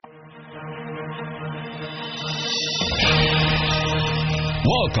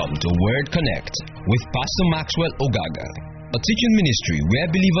Welcome to Word Connect with Pastor Maxwell Ogaga, a teaching ministry where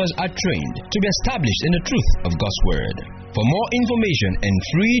believers are trained to be established in the truth of God's Word. For more information and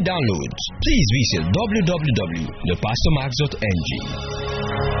free downloads, please visit www.thepastormax.ng.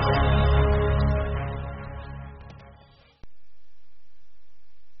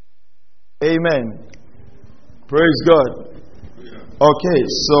 Amen. Praise God. Okay,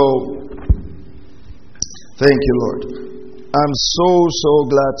 so thank you, Lord. I'm so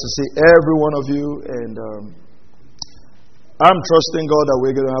glad to see every one of you, and I'm trusting God that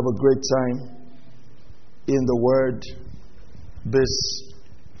we're going to have a great time in the Word this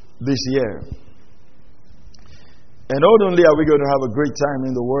year. And not only are we going to have a great time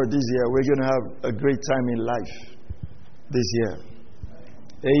in the Word this year, we're going to have a great time in life this year.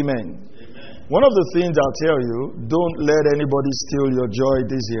 Amen. One of the things I'll tell you, don't let anybody steal your joy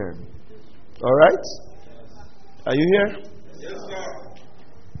this year. All right? Are you here? Yes, sir.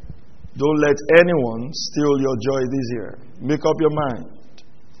 Don't let anyone steal your joy this year. Make up your mind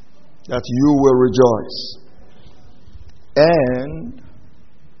that you will rejoice and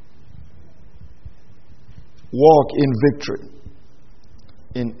walk in victory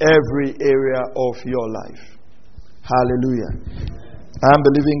in every area of your life. Hallelujah. I'm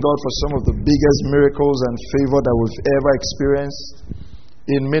believing God for some of the biggest miracles and favor that we've ever experienced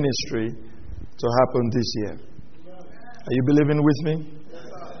in ministry to happen this year. Are you believing with me?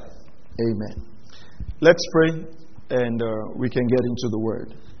 Amen. Let's pray and we can get into the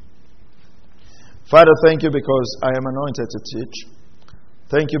Word. Father, thank you because I am anointed to teach.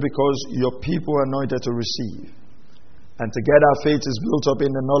 Thank you because your people are anointed to receive. And together our faith is built up in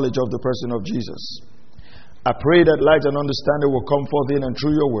the knowledge of the person of Jesus. I pray that light and understanding will come forth in and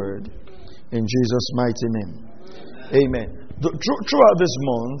through your word. In Jesus' mighty name. Amen. Throughout this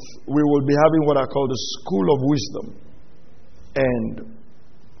month, we will be having what I call the School of Wisdom. And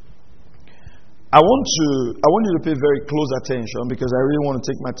I want you to pay very close attention because I really want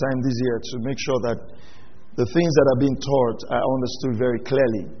to take my time this year to make sure that the things that are being taught are understood very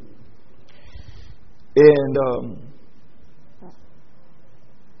clearly. And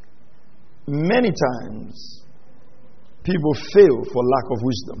many times, people fail for lack of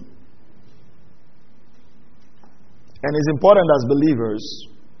wisdom. And it's important as believers,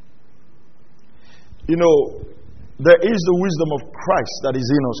 there is the wisdom of Christ that is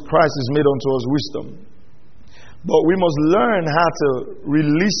in us. Christ is made unto us wisdom. But we must learn how to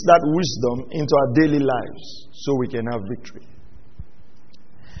release that wisdom into our daily lives so we can have victory.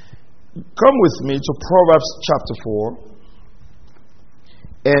 Come with me to Proverbs chapter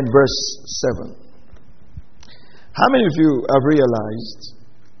 4 and verse 7. How many of you have realized,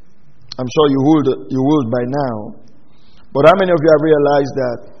 I'm sure you would by now, but how many of you have realized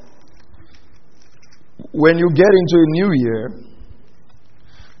that when you get into a new year,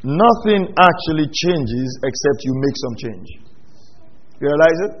 nothing actually changes except you make some change? You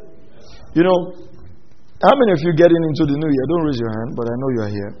realize it? How many of you getting into the new year? Don't raise your hand, but I know you are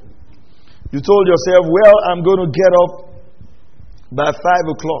here. You told yourself, well, I'm going to get up by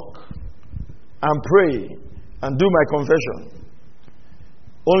 5 o'clock and pray and do my confession.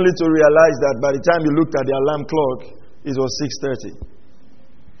 Only to realize that by the time you looked at the alarm clock, it was 6:30.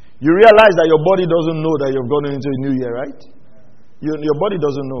 You realize that your body doesn't know that you've gone into a new year, right? Your body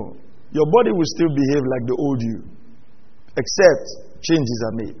doesn't know. Your body will still behave like the old you, except changes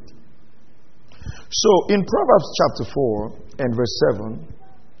are made. So in Proverbs chapter 4 and verse 7,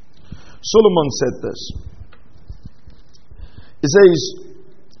 Solomon said this. He says,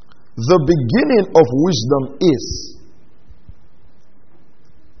 the beginning of wisdom is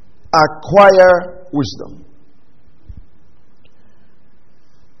acquire wisdom.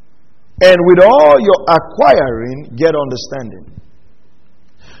 And with all your acquiring, get understanding.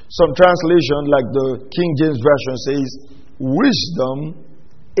 Some translation, like the King James Version, says, wisdom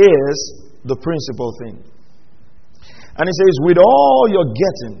is the principal thing. And it says, with all your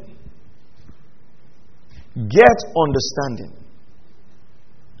getting, get understanding.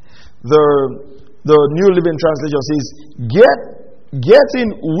 The New Living Translation says,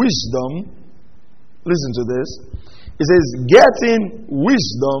 getting wisdom. Listen to this. It says, getting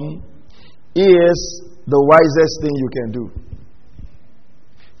wisdom is the wisest thing you can do.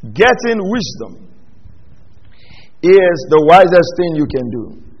 Getting wisdom is the wisest thing you can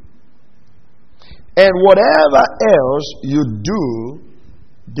do. And whatever else you do,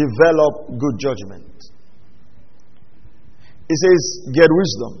 develop good judgment. It says, get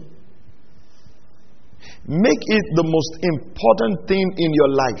wisdom. Make it the most important thing in your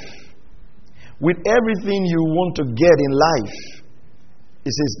life. With everything you want to get in life,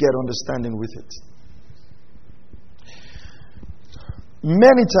 it says get understanding with it.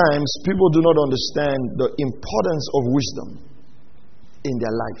 Many times people do not understand the importance of wisdom in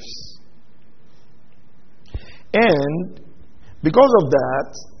their lives. And because of that,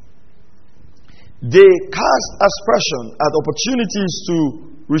 they cast aspersion at opportunities to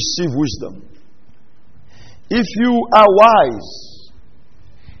receive wisdom. If you are wise,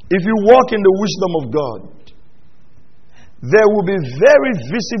 if you walk in the wisdom of God, there will be very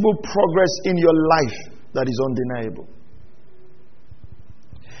visible progress in your life that is undeniable.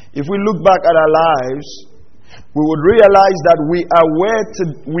 If we look back at our lives, we would realize that we are where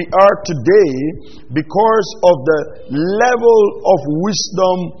we are today because of the level of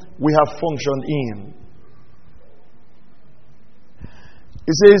wisdom we have functioned in.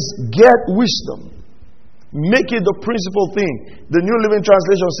 It says, get wisdom. Make it the principal thing. The New Living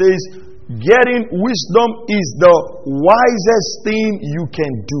Translation says, getting wisdom is the wisest thing you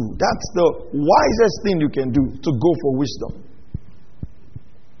can do. That's the wisest thing you can do, to go for wisdom.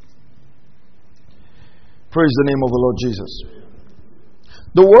 Praise the name of the Lord Jesus.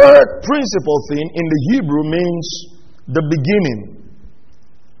 The word principal thing in the Hebrew means the beginning,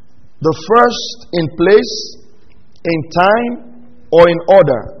 the first in place, in time, or in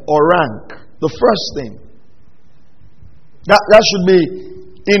order, or rank. The first thing. That should be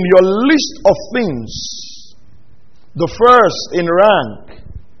in your list of things. The first in rank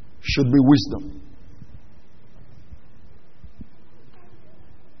should be wisdom.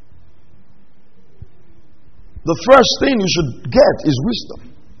 The first thing you should get is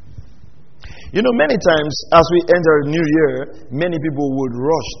wisdom. You know, many times as we enter a new year, many people would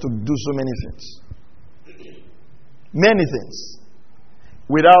rush to do so many things. Many things.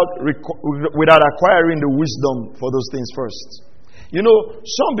 Without acquiring the wisdom for those things first. You know,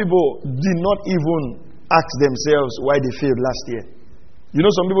 some people did not even ask themselves why they failed last year. You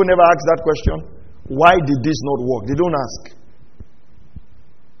know, some people never ask that question. Why did this not work? They don't ask.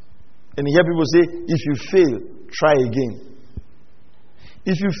 And you hear people say, if you fail, try again.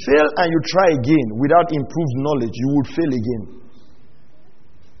 If you fail and you try again without improved knowledge, you would fail again.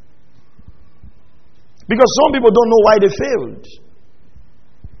 Because some people don't know why they failed.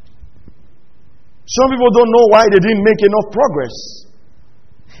 Some people don't know why they didn't make enough progress.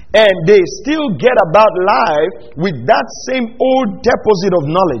 And they still get about life with that same old deposit of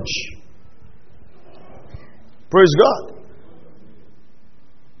knowledge. Praise God.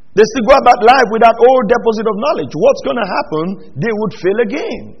 They still go about life with that old deposit of knowledge. What's going to happen? They would fail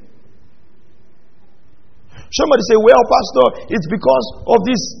again. Somebody say, well, Pastor, it's because of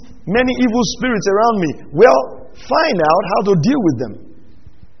these many evil spirits around me. Well, find out how to deal with them.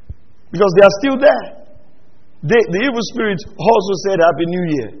 Because they are still there. The evil spirits also said Happy New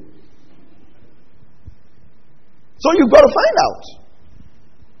Year. So you've got to find out.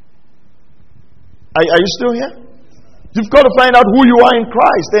 Are you still here? You've got to find out who you are in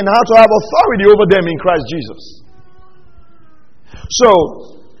Christ and how to have authority over them in Christ Jesus. So,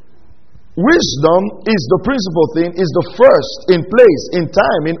 wisdom is the principal thing, is the first in place, in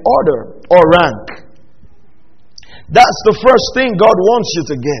time, in order, or rank. That's the first thing God wants you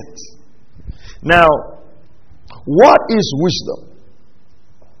to get. Now, what is wisdom?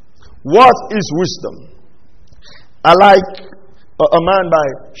 What is wisdom? I like a man by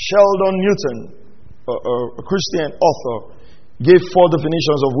Sheldon Newton, a Christian author, gave 4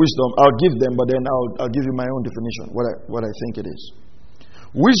 definitions of wisdom. I'll give them, but then I'll give you my own definition, what I think it is.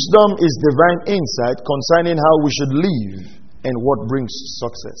 Wisdom is divine insight concerning how we should live and what brings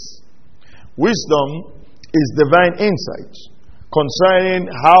success. Wisdom is divine insight concerning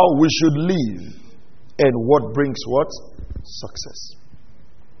how we should live and what brings what? Success.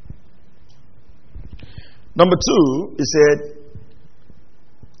 Number 2, he said,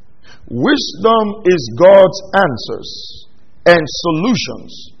 wisdom is God's answers and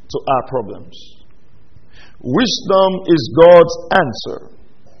solutions to our problems. Wisdom is God's answer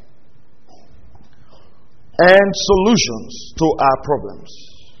and solutions to our problems.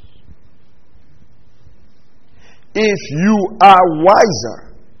 If you are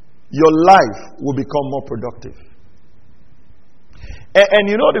wiser, your life will become more productive. And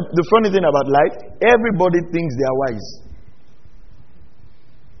you know the funny thing about life? Everybody thinks they are wise.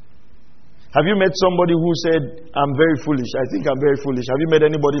 Have you met somebody who said, I'm very foolish? I think I'm very foolish. Have you met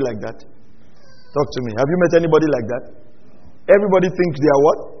anybody like that? Talk to me. Have you met anybody like that? Everybody thinks they are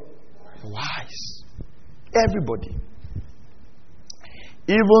what? Wise. Everybody.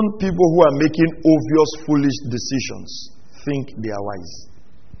 Even people who are making obvious foolish decisions think they are wise.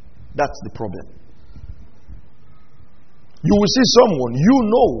 That's the problem. You will see someone, you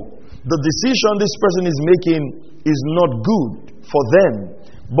know, the decision this person is making is not good for them,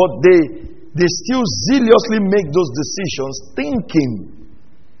 but they they still zealously make those decisions, thinking,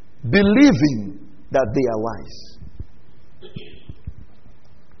 believing that they are wise.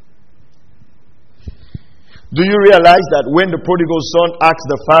 Do you realize that when the prodigal son asked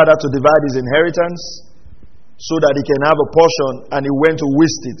the father to divide his inheritance so that he can have a portion, and he went to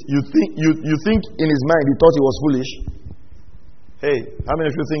waste it, you think in his mind he thought he was foolish? Hey, how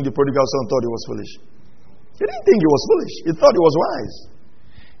many of you think the prodigal son thought he was foolish? He didn't think he was foolish. He thought he was wise.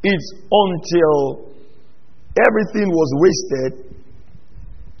 It's until everything was wasted,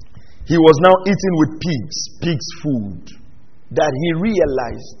 he was now eating with pigs' food, that he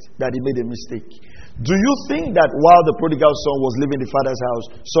realized that he made a mistake. Do you think that while the prodigal son was leaving the father's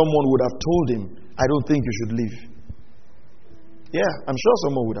house, someone would have told him, I don't think you should leave? Yeah, I'm sure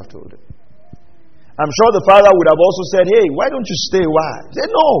someone would have told him. I'm sure the father would have also said, hey, why don't you stay a while? He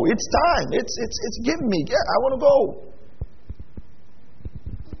said, no, it's time. It's give me. Yeah, I want to go.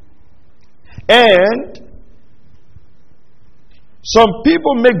 And some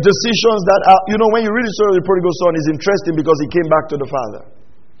people make decisions that are, when you read the story of the prodigal son, it's interesting because he came back to the father.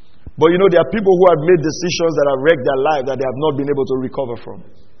 But there are people who have made decisions that have wrecked their life that they have not been able to recover from.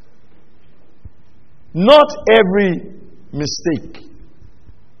 Not every mistake,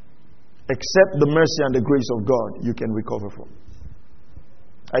 except the mercy and the grace of God, you can recover from.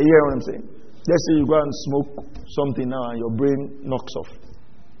 Are you hearing what I'm saying? Let's say you go and smoke something now and your brain knocks off.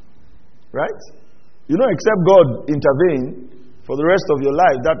 Right? Except God intervene, for the rest of your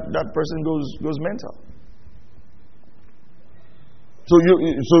life, that person goes mental. So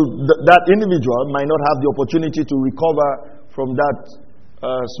that individual might not have the opportunity to recover from that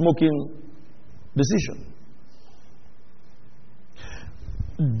smoking decision.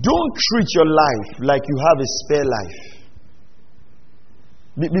 Don't treat your life like you have a spare life.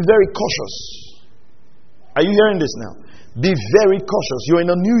 Be very cautious. Are you hearing this now? Be very cautious. You're in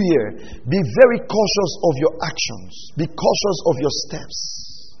a new year. Be very cautious of your actions. Be cautious of your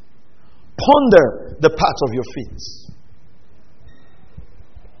steps. Ponder the path of your feet.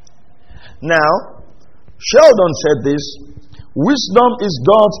 Now, Sheldon said this: wisdom is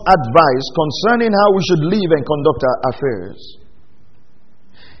God's advice concerning how we should live and conduct our affairs.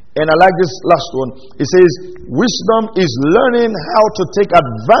 And I like this last one. It says, wisdom is learning how to take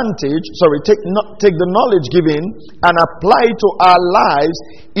take the knowledge given and apply it to our lives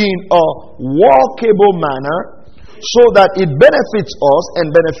in a workable manner so that it benefits us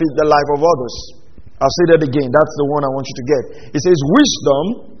and benefits the life of others. I'll say that again. That's the one I want you to get. It says,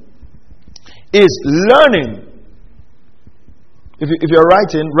 wisdom is learning. If you're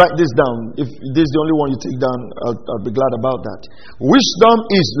writing, write this down. If this is the only one you take down, I'll be glad about that. Wisdom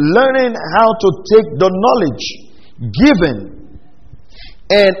is learning how to take the knowledge given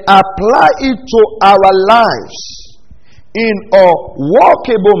and apply it to our lives in a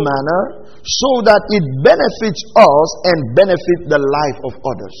workable manner so that it benefits us and benefits the life of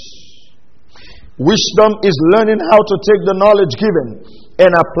others. Wisdom is learning how to take the knowledge given and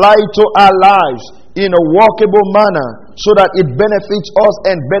apply it to our lives in a workable manner so that it benefits us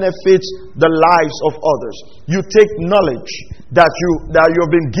and benefits the lives of others. You take knowledge that you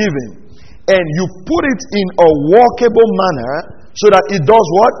have been given and you put it in a workable manner so that it does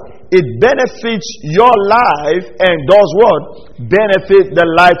what? It benefits your life and does what? Benefit the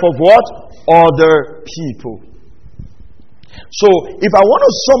life of what? Other people. So if I want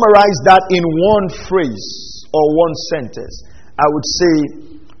to summarize that in one phrase or one sentence, I would say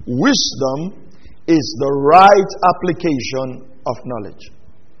wisdom is the right application of knowledge.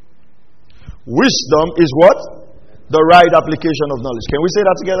 Wisdom is what? The right application of knowledge. Can we say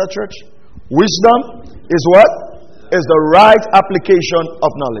that together, church? Wisdom is what? Is the right application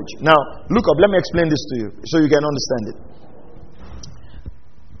of knowledge. Now, look up. Let me explain this to you so you can understand it.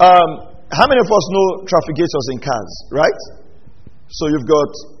 How many of us know trafficators in cars, right? So you've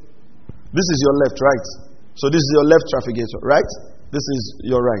got, this is your left, right? So this is your left trafficator, right? This is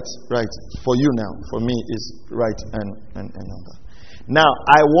your right. For you now. For me, is right and number. Now,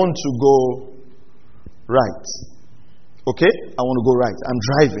 I want to go right. Okay? I want to go right. I'm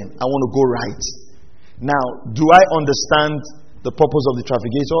driving. I want to go right. Now, do I understand the purpose of the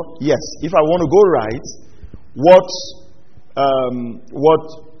trafficator? Yes. If I want to go right,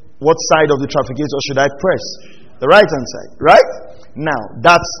 what side of the trafficator should I press? The right-hand side, right? Now,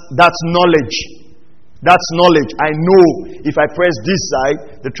 that's knowledge. That's knowledge. I know if I press this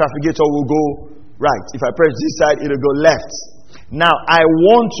side, the trafficator will go right. If I press this side, it will go left. Now, I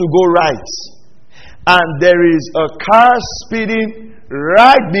want to go right. And there is a car speeding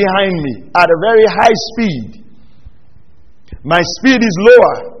right behind me at a very high speed. My speed is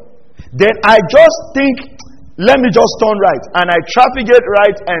lower. Then I just think, let me just turn right. And I trafficate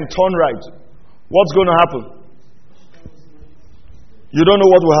right and turn right. what's going to happen? You don't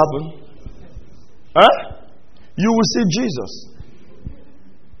know what will happen? Huh? You will see Jesus.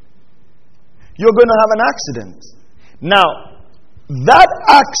 You're going to have an accident. Now, that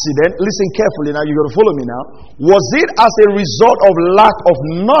accident, listen carefully now, you're going to follow me now. Was it as a result of lack of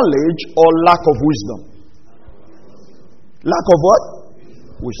knowledge or lack of wisdom? Lack of what?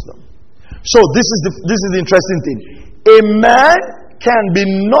 Wisdom. So this is the interesting thing. A man can be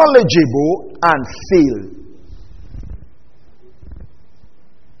knowledgeable and fail.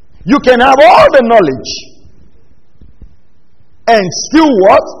 You can have all the knowledge and still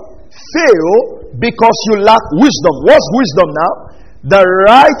what? Fail because you lack wisdom. What's wisdom now? The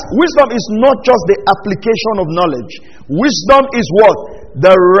right wisdom is not just the application of knowledge. Wisdom is what?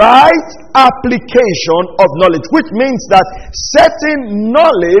 The right application of knowledge, which means that certain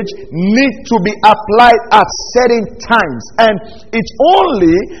knowledge needs to be applied at certain times. And it's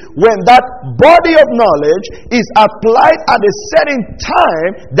only when that body of knowledge is applied at a certain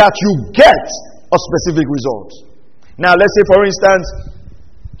time that you get a specific result. Now, let's say, for instance,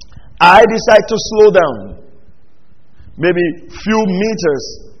 I decide to slow down, maybe few meters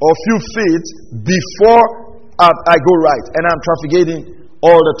or few feet before I go right, and I'm trafficating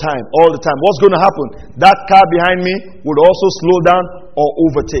all the time. What's going to happen? That car behind me would also slow down or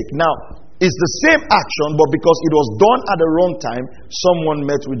overtake. Now, it's the same action, but because it was done at the wrong time, someone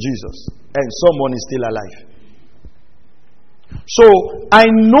met with Jesus, and someone is still alive. So, I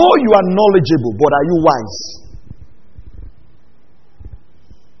know you are knowledgeable, but are you wise?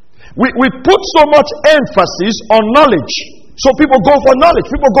 We put so much emphasis on knowledge. So people go for knowledge.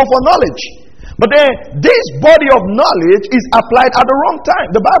 But then this body of knowledge is applied at the wrong time.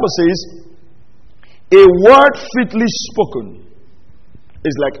 The Bible says, a word fitly spoken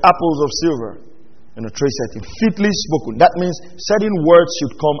is like apples of silver in a tray setting. Fitly spoken. That means certain words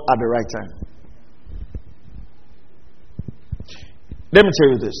should come at the right time. Let me tell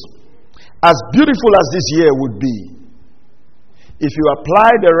you this. As beautiful as this year would be, if you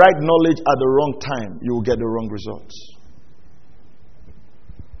apply the right knowledge at the wrong time, you will get the wrong results.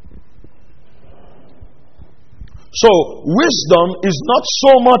 So, wisdom is not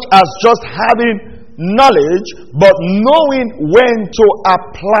so much as just having knowledge, but knowing when to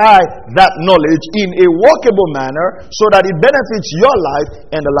apply that knowledge in a workable manner so that it benefits your life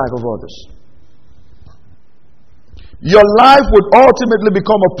and the life of others. Your life would ultimately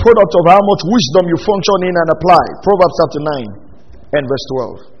become a product of how much wisdom you function in and apply. Proverbs chapter 9 and verse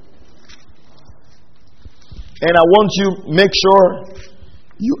 12. And I want you to make sure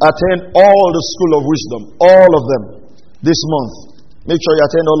you attend all the school of wisdom, all of them, this month. Make sure you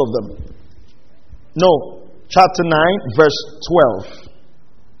attend all of them. No, chapter 9, verse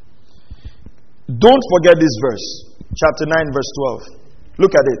 12. Don't forget this verse. Chapter 9, verse 12.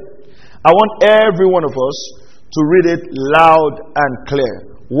 Look at it. I want every one of us to read it loud and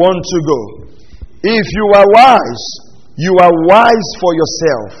clear. 1, 2, go. If you are wise for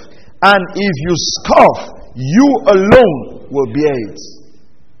yourself. And if you scoff, you alone will bear it.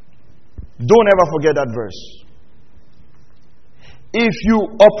 Don't ever forget that verse. If you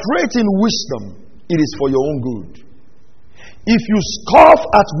operate in wisdom, it is for your own good. If you scoff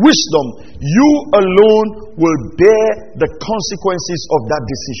at wisdom, you alone will bear the consequences of that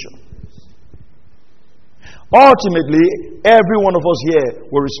decision. Ultimately, every one of us here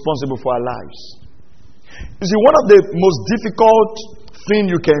were responsible for our lives. You see, one of the most difficult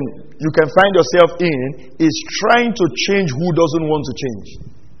things you can find yourself in is trying to change who doesn't want to change.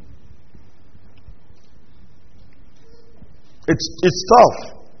 It's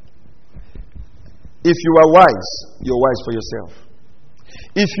tough. If you are wise, you're wise for yourself.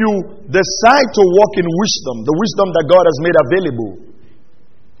 If you decide to walk in wisdom, the wisdom that God has made available,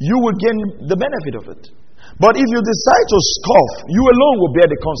 you will gain the benefit of it. But if you decide to scoff, you alone will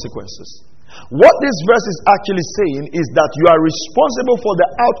bear the consequences. What this verse is actually saying is that you are responsible for the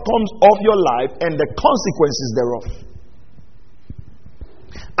outcomes of your life and the consequences thereof.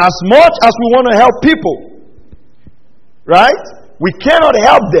 As much as we want to help people, right? We cannot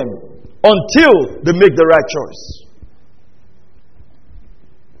help them until they make the right choice.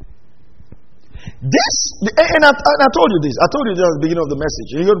 And I told you this. I told you this at the beginning of the message.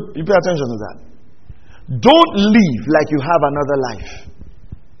 You pay attention to that. Don't live like you have another life.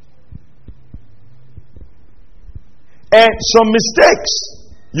 And some mistakes,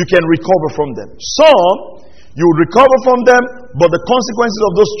 you can recover from them. Some, you will recover from them, but the consequences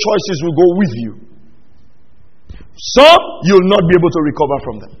of those choices will go with you. Some, you will not be able to recover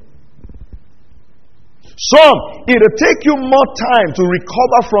from them. Some, it will take you more time to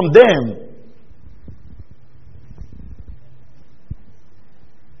recover from them.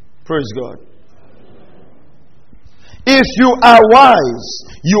 Praise God. If you are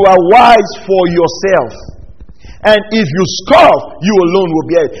wise for yourself. And if you scoff, you alone will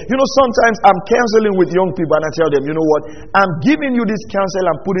be it. You know, sometimes I'm counseling with young people and I tell them, you know what? I'm giving you this counsel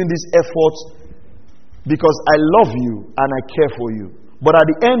and putting this effort because I love you and I care for you. But at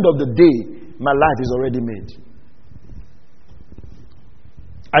the end of the day, my life is already made.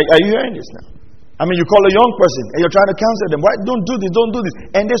 Are you hearing this now? I mean, you call a young person and you're trying to counsel them. Why? Don't do this, don't do this.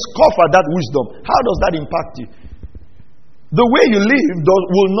 And they scoff at that wisdom. How does that impact you? The way you live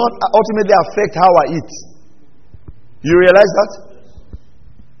will not ultimately affect how I eat. You realize that?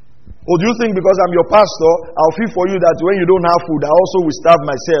 Or do you think because I'm your pastor, I'll feel for you that when you don't have food, I also will starve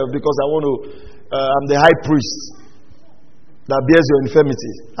myself because I want to, I'm the high priest that bears your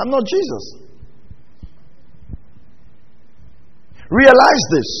infirmities. I'm not Jesus. Realize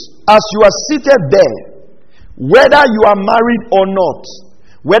this. As you are seated there, whether you are married or not,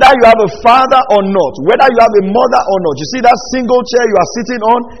 whether you have a father or not, whether you have a mother or not, you see that single chair you are sitting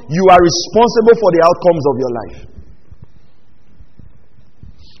on, you are responsible for the outcomes of your life.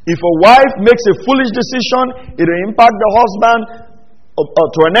 If a wife makes a foolish decision, it will impact the husband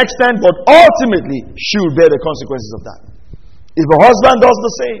to an extent, but ultimately, she will bear the consequences of that. If the husband does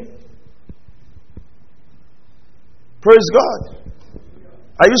the same. Praise God.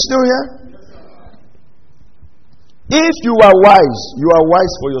 Are you still here? If you are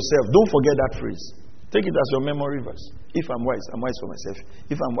wise for yourself. Don't forget that phrase. Take it as your memory verse. If I'm wise for myself.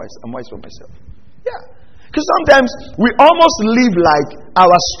 If I'm wise for myself. Yeah. Because sometimes we almost live like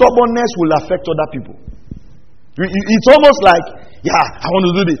our stubbornness will affect other people. It's almost like, yeah, I want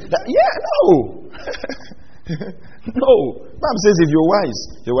to do this. Yeah, no. No. Bible says if you're wise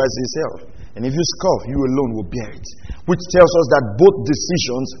yourself. And if you scoff, you alone will bear it. Which tells us that both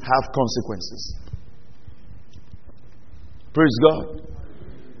decisions have consequences. Praise God.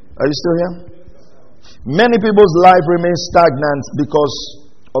 Are you still here? Many people's life remains stagnant because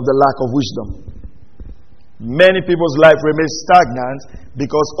of the lack of wisdom. Many people's life remains stagnant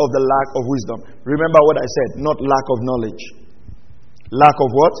because of the lack of wisdom. Remember what I said, not lack of knowledge. Lack of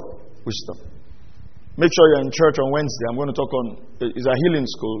what? Wisdom. Make sure you're in church on Wednesday. I'm going to talk on, it's a healing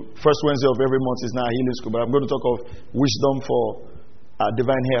school. First Wednesday of every month is now a healing school, but I'm going to talk of wisdom for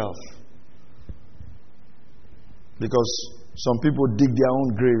divine health. Because some people dig their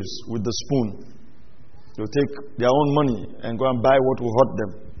own graves with the spoon. They'll take their own money and go and buy what will hurt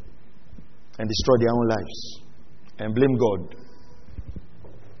them and destroy their own lives and blame God.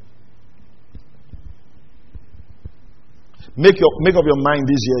 Make up your mind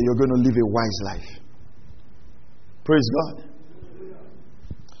this year you're going to live a wise life. Praise God.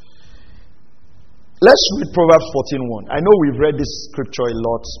 Let's read Proverbs 14:1. I know we've read this scripture a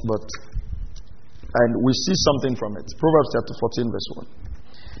lot, and we see something from it. Proverbs chapter 14 verse 1.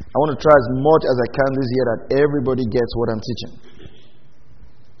 I want to try as much as I can this year that everybody gets what I'm teaching.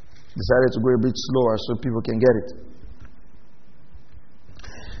 Decided to go a bit slower so people can get it.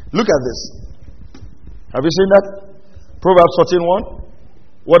 Look at this. Have you seen that? Proverbs 14:1.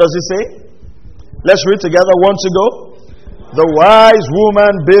 What does it say? Let's read together. 1 to go. The wise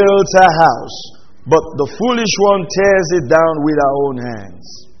woman builds her house, but the foolish one tears it down with her own hands.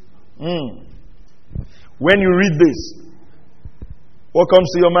 When you read this, what comes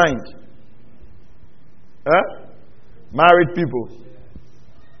to your mind? Married people.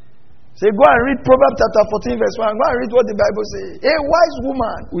 Say, go and read Proverbs chapter 14 verse 1. Go and read what the Bible says. A wise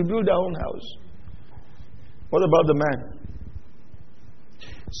woman will build her own house. What about the man?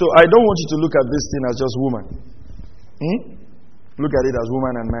 So I don't want you to look at this thing as just woman. Look at it as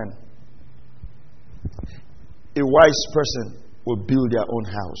woman and man. A wise person will build their own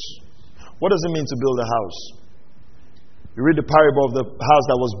house. What does it mean to build a house? You read the parable of the house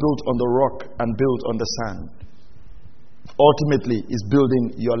that was built on the rock and built on the sand. Ultimately, is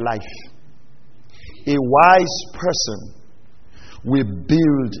building your life. A wise person will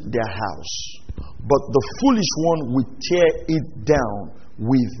build their house, but the foolish one will tear it down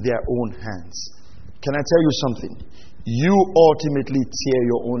with their own hands. Can I tell you something? You ultimately tear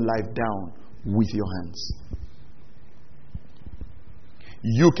your own life down with your hands.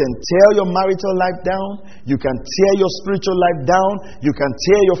 You can tear your marital life down, you can tear your spiritual life down, you can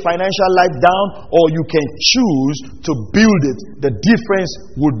tear your financial life down, or you can choose to build it. The difference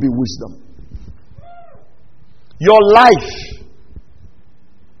would be wisdom. Your life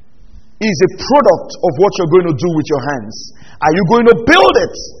is a product of what you're going to do with your hands. Are you going to build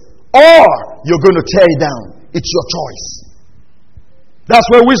it, or you're going to tear it down? It's your choice. That's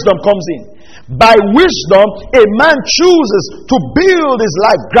where wisdom comes in. By wisdom, a man chooses to build his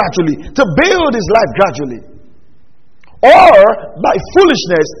life gradually. Or, by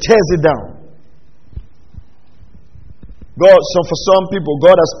foolishness, tears it down. For some people,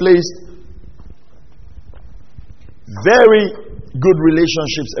 God has placed very good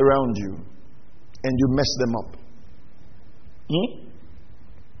relationships around you, and you mess them up.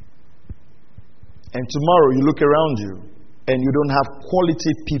 And tomorrow you look around you, and you don't have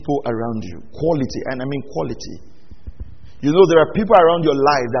quality people around you. Quality, and I mean quality. You know, there are people around your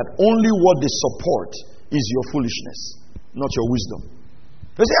life that only what they support is your foolishness, not your wisdom.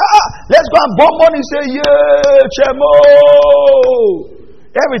 They say, let's go and bomb money. Say, yeah, Chemo.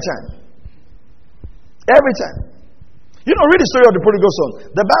 Every time. Every time. You know, read the story of the prodigal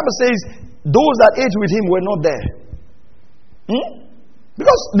son. The Bible says, those that ate with him were not there.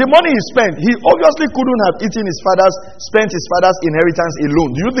 Because the money he spent, he obviously couldn't have spent his father's inheritance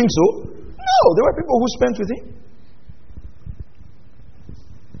alone. Do you think so? No, there were people who spent with him.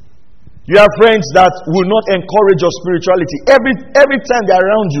 You have friends that will not encourage your spirituality. Every time they're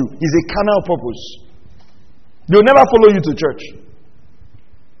around you is a carnal purpose. They'll never follow you to church.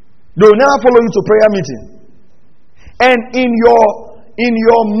 They'll never follow you to prayer meeting. And in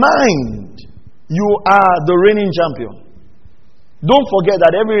your mind, you are the reigning champion. Don't forget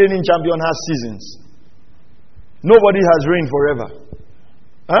that every reigning champion has seasons. Nobody has reigned forever.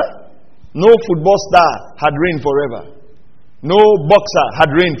 No football star had reigned forever. No boxer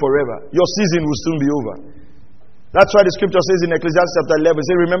had reigned forever. Your season will soon be over. That's why the scripture says in Ecclesiastes chapter 11,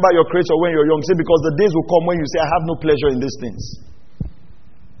 say, remember your creator when you're young. Say, because the days will come when you say, I have no pleasure in these things.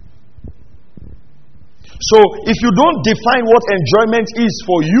 So, if you don't define what enjoyment is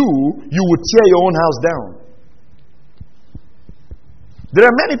for you, you will tear your own house down. There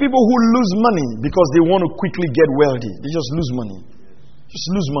are many people who lose money because they want to quickly get wealthy. They just lose money. Just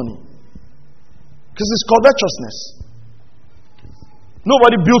lose money. Because it's covetousness.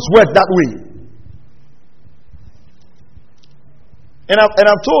 Nobody builds wealth that way. And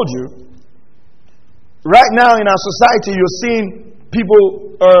I've told you, right now in our society, you're seeing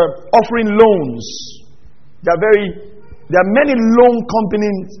people offering loans. There are many loan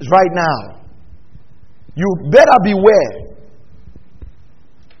companies right now. You better beware.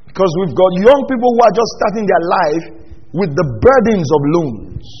 Because we've got young people who are just starting their life with the burdens of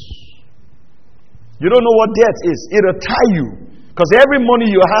loans. You don't know what debt is. It'll tie you. Because every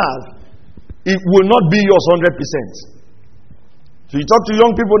money you have, it will not be yours 100%. So you talk to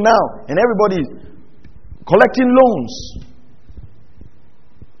young people now, and everybody collecting loans.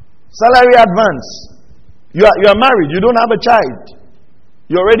 Salary advance. You are married. You don't have a child.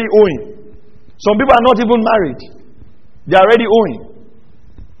 You're already owing. Some people are not even married. They are already owing.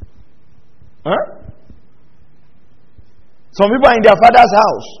 Some people are in their father's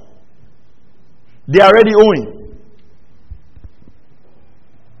house. They are already owing.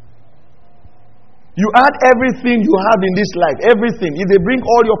 You add everything you have in this life, everything. If they bring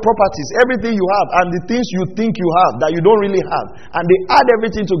all your properties, everything you have, and the things you think you have that you don't really have, and they add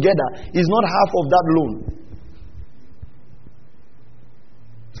everything together, is not half of that loan.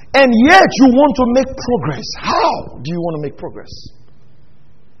 And yet you want to make progress. How do you want to make progress?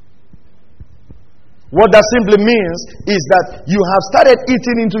 What that simply means is that you have started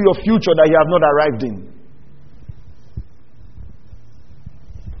eating into your future that you have not arrived in.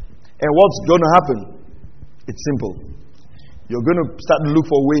 And what's going to happen? It's simple. You're going to start to look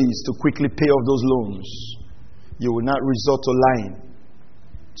for ways to quickly pay off those loans. You will not resort to lying,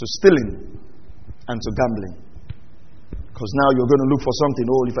 to stealing, and to gambling. Because now you're going to look for something.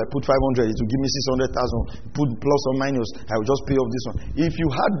 Oh, if I put 500, it will give me 600,000. Put plus or minus, I will just pay off this one. If you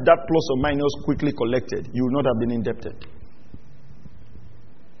had that plus or minus quickly collected, you would not have been indebted.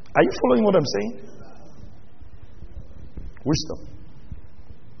 Are you following what I'm saying? Wisdom.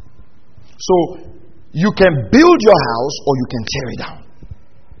 So, you can build your house or you can tear it down.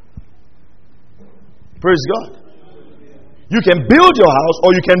 Praise God. You can build your house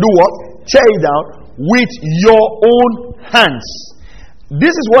or you can do what? Tear it down with your own hands.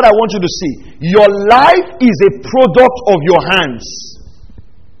 This is what I want you to see. Your life is a product of your hands.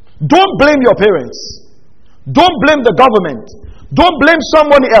 Don't blame your parents. Don't blame the government. Don't blame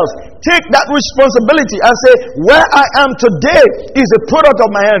somebody else. Take that responsibility and say, where I am today is a product of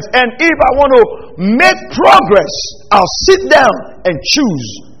my hands. And if I want to make progress, I'll sit down and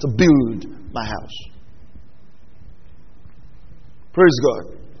choose to build my house. Praise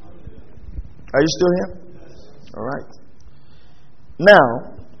God. Are you still here? All right.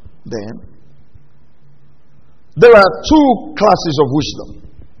 Now, then, there are two classes of wisdom.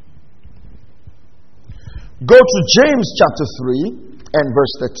 Go to James chapter 3 and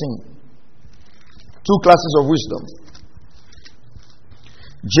verse 13. Two classes of wisdom.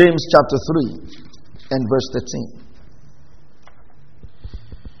 James chapter 3 and verse 13.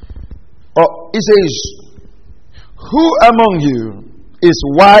 Oh, it says, Who among you is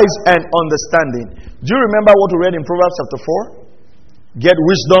wise and understanding? Do you remember what we read in Proverbs chapter 4? Get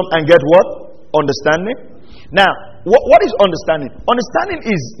wisdom and get what? Understanding. Now, what is understanding? Understanding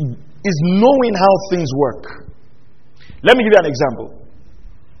is knowing how things work. Let me give you an example.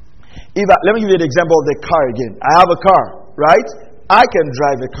 Let me give you an example of the car again. I have a car, right? I can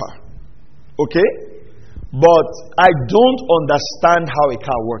drive a car. Okay? But I don't understand how a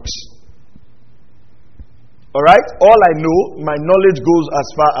car works. Alright? All I know, my knowledge goes as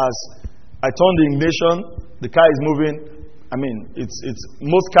far as I turn the ignition, the car is moving. I mean, it's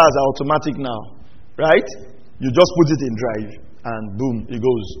most cars are automatic now. Right? You just put it in drive and boom, it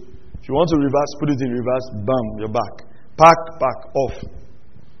goes. If you want to reverse, put it in reverse, bam, you're back. Park, off.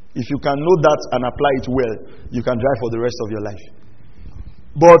 If you can know that and apply it well, you can drive for the rest of your life.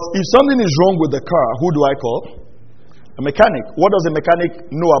 But if something is wrong with the car, who do I call? A mechanic. What does a mechanic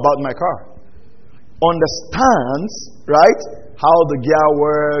know about my car? Understands, right, how the gear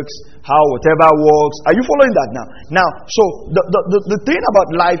works, how whatever works. Are you following that now? Now, so the thing about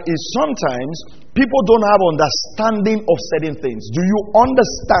life is sometimes people don't have understanding of certain things. Do you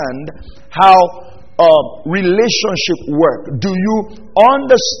understand how relationship work? Do you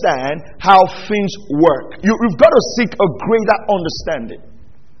understand how things work? You've got to seek a greater understanding.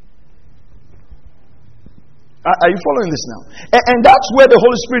 Are you following this now? And that's where the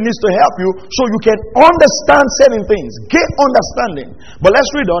Holy Spirit needs to help you so you can understand certain things. Get understanding. But let's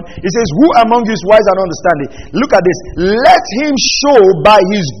read on. It says, who among you is wise and understanding? Look at this. Let him show by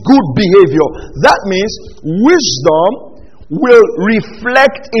his good behavior. That means wisdom will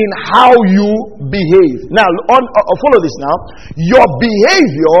reflect in how you behave. Now, follow this now. Your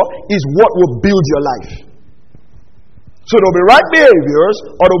behavior is what will build your life. So there'll be right behaviors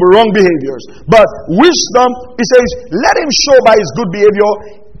or there'll be wrong behaviors. But wisdom, it says, let him show by his good behavior,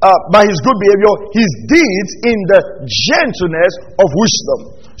 his deeds in the gentleness of wisdom.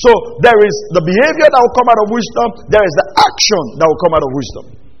 So there is the behavior that will come out of wisdom. There is the action that will come out of wisdom.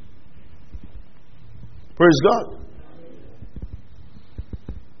 Praise God.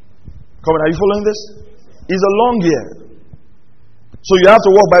 Come on, are you following this? It's a long year. So you have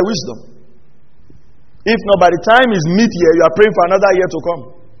to walk by wisdom. If not, by the time it's mid-year, you are praying for another year to come.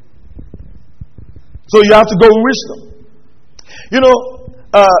 So you have to go with wisdom. You know,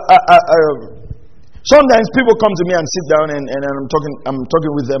 sometimes people come to me and sit down and I'm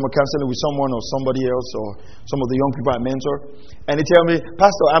talking with them or counseling with someone or somebody else or some of the young people I mentor, and they tell me,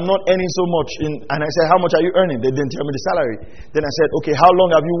 Pastor, I'm not earning so much. And I say, how much are you earning? They didn't tell me the salary. Then I said, okay, how long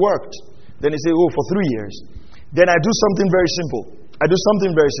have you worked? Then they say, oh, for 3 years. Then I do something very simple.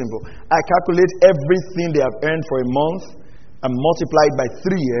 I calculate everything they have earned for a month and multiply it by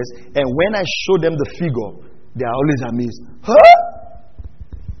 3 years. And when I show them the figure, they are always amazed. Huh?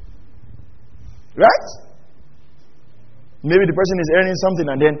 Right? Maybe the person is earning something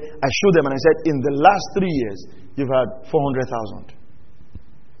and then I show them and I said, in the last 3 years, you've had 400,000.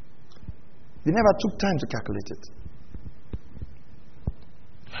 They never took time to calculate it.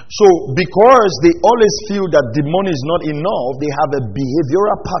 So, because they always feel that the money is not enough, they have a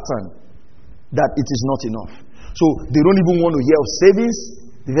behavioral pattern that it is not enough. So, they don't even want to hear of savings.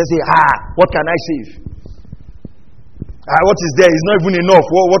 They just say, what can I save? What is there? It's not even enough.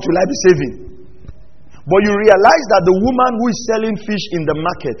 What will I be saving? But you realize that the woman who is selling fish in the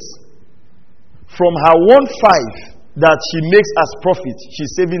market, from her 1.5 that she makes as profit,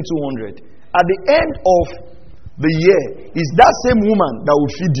 she's saving 200. At the end of the year, is that same woman that will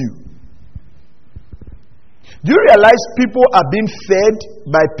feed you. Do you realize people are being fed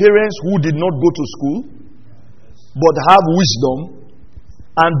by parents who did not go to school but have wisdom,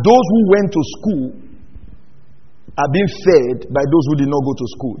 and those who went to school are being fed by those who did not go to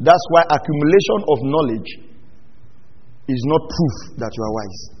school? That's why accumulation of knowledge is not proof that you are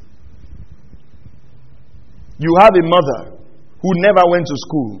wise. You have a mother who never went to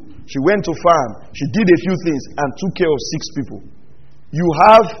school. She went to farm. She did a few things and took care of 6 people. You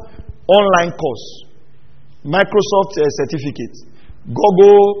have online course, Microsoft certificate,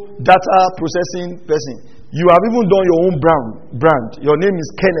 Google data processing person. You have even done your own brand. Your name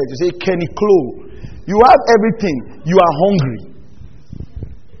is Kenneth. You say Kenny Clo. You have everything. You are hungry.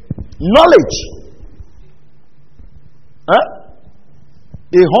 Knowledge.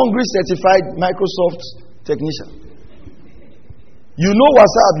 A hungry certified Microsoft technician. You know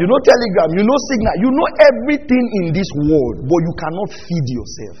WhatsApp, you know Telegram, you know Signal, you know everything in this world, but you cannot feed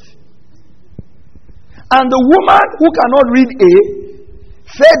yourself. And the woman who cannot read A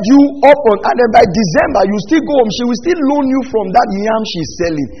fed you up on, and then by December you still go home, she will still loan you from that yam she's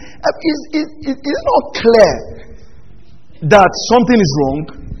selling. It's not clear that something is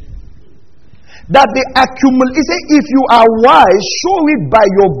wrong. That they accumulate. He said, if you are wise, show it by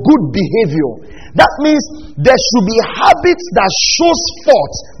your good behavior. That means there should be habits that shows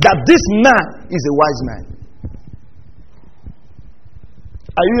forth that this man is a wise man.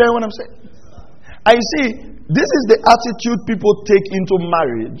 Are you hearing what I'm saying? And you see, this is the attitude people take into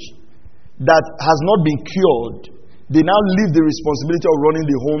marriage that has not been cured. They now leave the responsibility of running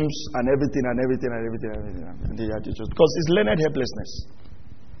the homes and everything. Because it's learned helplessness.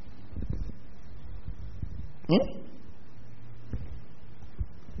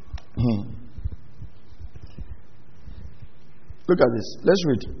 Look at this. Let's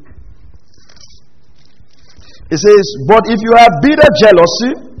read. It says, but if you have bitter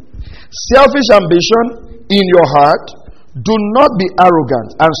jealousy, selfish ambition in your heart, do not be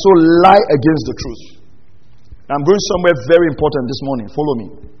arrogant and so lie against the truth. I'm going somewhere very important this morning. Follow me.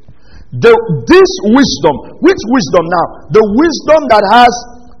 This wisdom, which wisdom now? The wisdom that has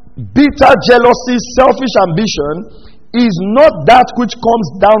bitter jealousy, selfish ambition, is not that which comes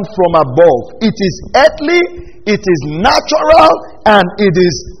down from above. It is earthly, it is natural, and it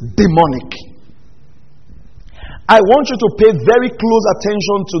is demonic. I want you to pay very close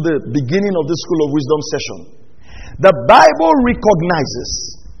attention to the beginning of this School of Wisdom session. The Bible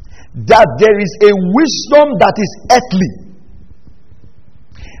recognizes that there is a wisdom that is earthly,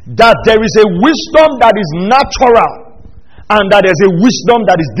 that there is a wisdom that is natural, and that there is a wisdom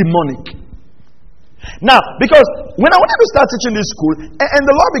that is demonic. Now, because when I wanted to start teaching this school, and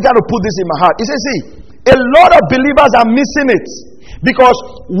the Lord began to put this in my heart, He says, see, a lot of believers are missing it. Because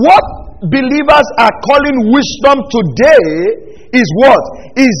what believers are calling wisdom today is what?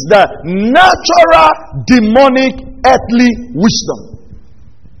 Is the natural, demonic, earthly wisdom.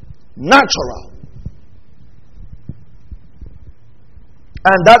 Natural.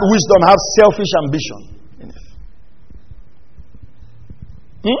 And that wisdom has selfish ambition in it.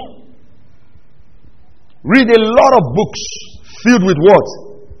 Read a lot of books filled with what?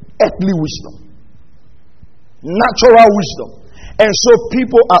 Earthly wisdom. Natural wisdom. And so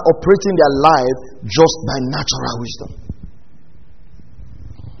people are operating their life just by natural wisdom.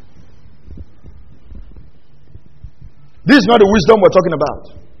 This is not the wisdom we're talking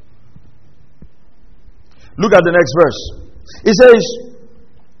about. Look at the next verse. It says,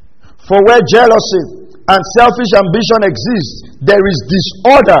 for where jealousy and selfish ambition exist, there is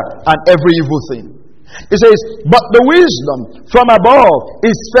disorder and every evil thing. It says, but the wisdom from above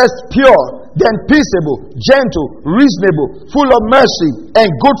is first pure, then peaceable, gentle, reasonable, full of mercy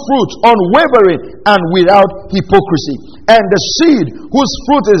and good fruit, unwavering and without hypocrisy. And the seed whose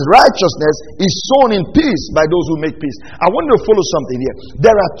fruit is righteousness is sown in peace by those who make peace. I want you to follow something here.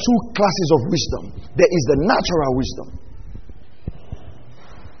 There are two classes of wisdom. There is the natural wisdom.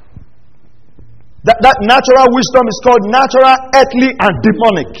 That natural wisdom is called natural, earthly, and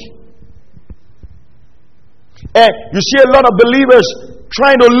demonic. And you see a lot of believers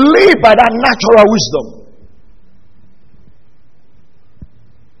trying to live by that natural wisdom.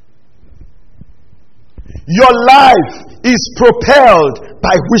 Your life is propelled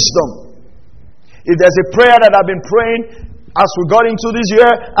by wisdom. If there's a prayer that I've been praying as we got into this year,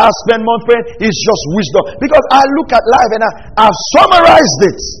 I spent months praying, it's just wisdom. Because I look at life and I've summarized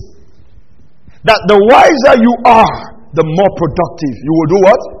it. That the wiser you are, the more productive you will do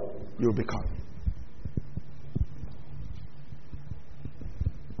what? You will become.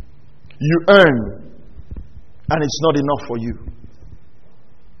 You earn, and it's not enough for you.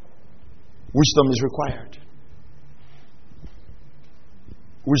 Wisdom is required.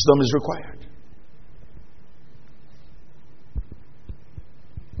 Wisdom is required.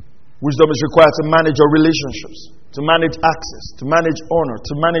 Wisdom is required to manage your relationships, to manage access, to manage honor,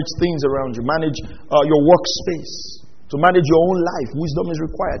 to manage things around you, manage your workspace, to manage your own life. Wisdom is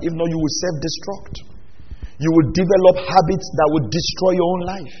required. If not, you will self-destruct. You will develop habits that will destroy your own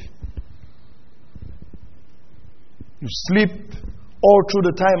life. You sleep all through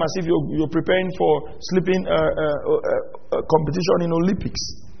the time as if you're preparing for sleeping competition in Olympics.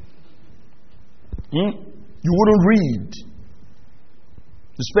 You wouldn't read.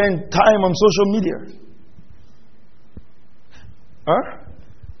 You spend time on social media. I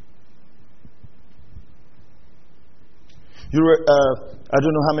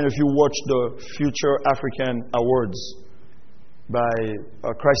don't know how many of you watched the Future African Awards by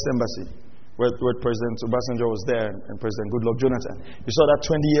Christ Embassy, where President Obasanjo was there and President Goodluck Jonathan. You saw that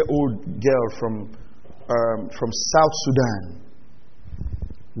 20-year-old girl from South Sudan.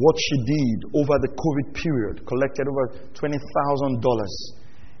 What she did over the COVID period, collected over $20,000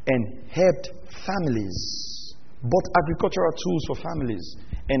 and helped families, bought agricultural tools for families,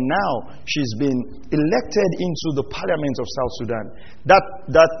 And now she's been elected into the parliament of South Sudan.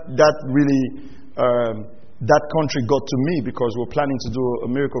 That really, that country got to me because we're planning to do a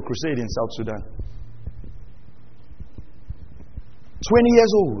miracle crusade in South Sudan. 20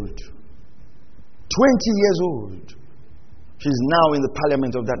 years old. 20 years old. She's now in the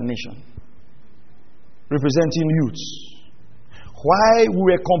parliament of that nation, representing youths. Why we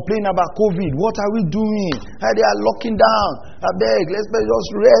were complaining about COVID? What are we doing? How they are locking down? I beg, let's just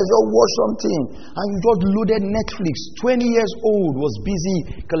rest or watch something. And you just loaded Netflix. 20 years old, was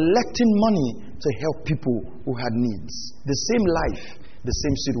busy collecting money to help people who had needs. The same life, the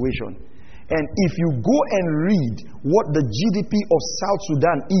same situation. And if you go and read what the GDP of South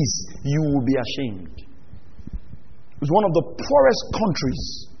Sudan is, you will be ashamed. It's one of the poorest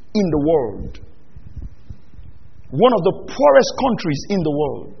countries in the world. One of the poorest countries in the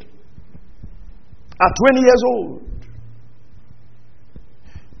world. At 20 years old.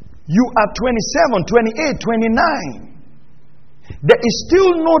 You are 27, 28, 29. There is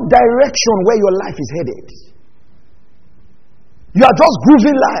still no direction where your life is headed. You are just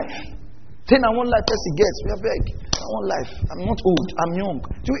grooving life. Saying, I want life as it gets. We are big. I want life. I'm not old. I'm young.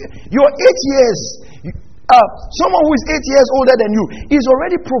 You're 8 years. Someone who is 8 years older than you is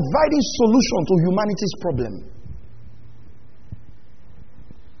already providing solution to humanity's problem.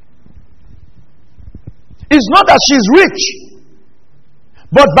 It's not that she's rich,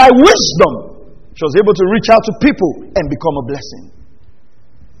 but by wisdom, she was able to reach out to people and become a blessing.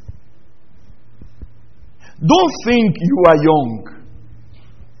 Don't think you are young.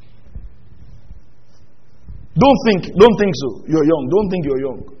 Don't think so. You're young. Don't think you're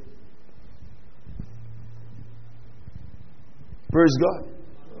young. Praise God.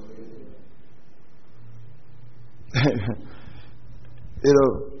 You know,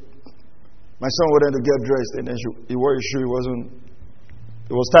 my son wanted to get dressed, and then he wore his shoe.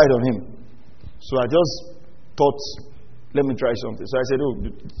 It was tight on him. So I just thought, let me try something. So I said, oh,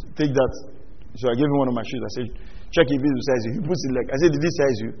 take that. So I gave him one of my shoes. I said, check if it size you. He puts it like, I said, did this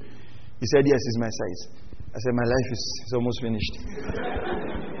size you? He said, yes, it's my size. I said, my life is almost finished.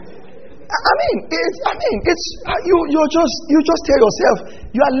 You just tell yourself,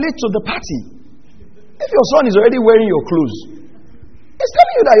 you are late to the party. If your son is already wearing your clothes, it's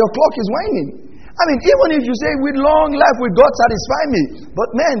telling you that your clock is winding. Even if you say, with long life, with God satisfy me. But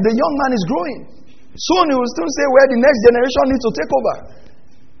man, the young man is growing. Soon he will still say where the next generation needs to take over.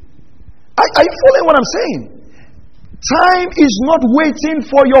 Are you following what I'm saying? Time is not waiting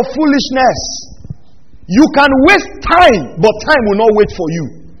for your foolishness. You can waste time, but time will not wait for you.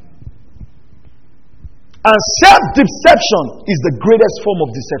 And self-deception is the greatest form of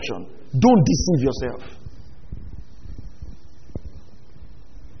deception. Don't deceive yourself.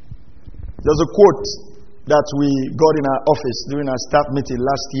 There's a quote that we got in our office during our staff meeting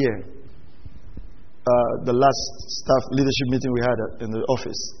last year. The last staff leadership meeting we had in the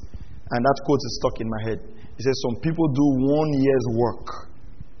office. And that quote is stuck in my head. It says, some people do 1 year's work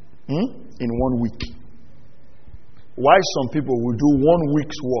in 1 week. Why some people will do 1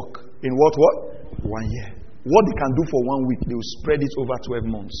 week's work in what? 1 year. What they can do for 1 week, they will spread it over 12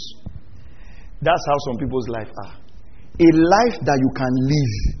 months. That's how some people's life are. A life that you can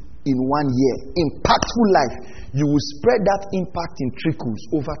live in 1 year, impactful life, you will spread that impact in trickles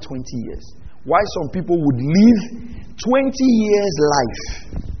over 20 years. Why some people would live 20 years life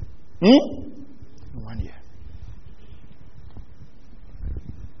in 1 year.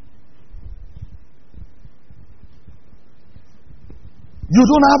 You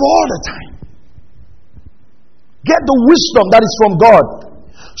don't have all the time. Get the wisdom that is from God.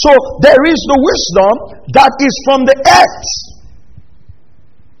 So there is the wisdom that is from the earth.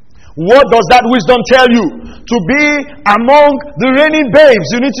 What does that wisdom tell you? To be among the reigning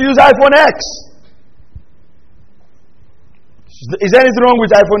babes, you need to use iPhone X. Is there anything wrong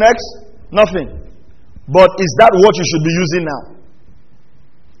with iPhone X? Nothing. But is that what you should be using now?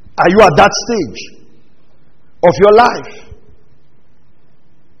 Are you at that stage of your life?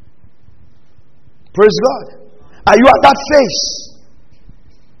 Praise God. Are you at that phase?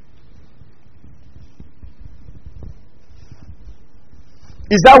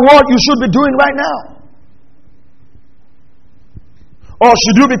 Is that what you should be doing right now? Or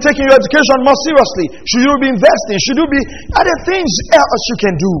should you be taking your education more seriously? Should you be investing? Should you be other things else you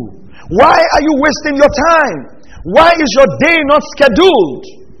can do? Why are you wasting your time? Why is your day not scheduled?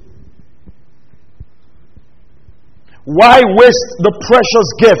 Why waste the precious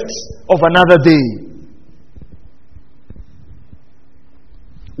gifts of another day?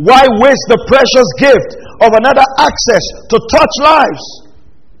 Why waste the precious gift of another access to touch lives?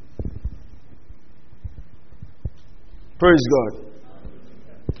 Praise God.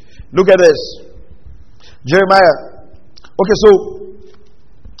 Look at this. Jeremiah. Okay, so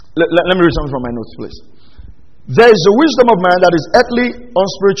let me read something from my notes, please. There is a wisdom of man that is earthly,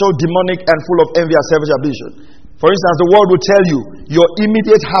 unspiritual, demonic, and full of envy and selfish ambition. For instance, the world will tell you your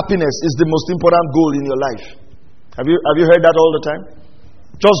immediate happiness is the most important goal in your life. Have you heard that all the time?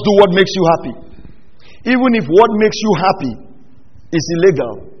 Just do what makes you happy. Even if what makes you happy is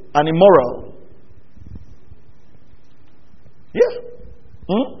illegal and immoral. Yeah.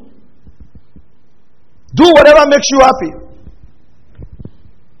 Do whatever makes you happy.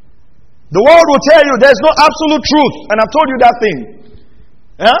 The world will tell you there's no absolute truth, and I've told you that thing.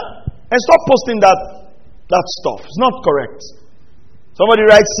 Yeah? And stop posting that stuff. It's not correct. Somebody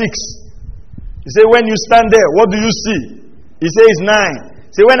writes 6. You say, when you stand there, what do you see? He says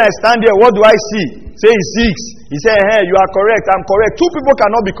 9. Say, when I stand there, what do I see? Say 6. He say, hey, you are correct, I'm correct. 2 people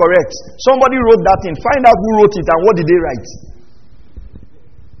cannot be correct. Somebody wrote that thing. Find out who wrote it and what did they write.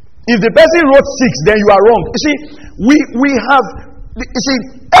 If the person wrote 6, then you are wrong. You see, we have, you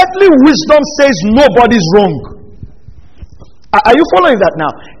see, earthly wisdom says nobody's wrong. Are you following that now?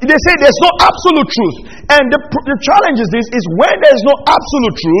 They say there's no absolute truth. And the challenge is this, is when there's no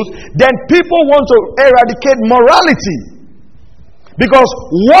absolute truth, then people want to eradicate morality. Because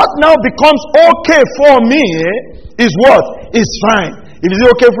what now becomes okay for me is what? Is fine. If it's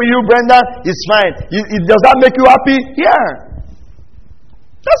okay for you, Brenda, it's fine. Does that make you happy? Yeah.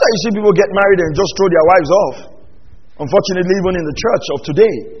 That's how you see people get married and just throw their wives off. Unfortunately, even in the church of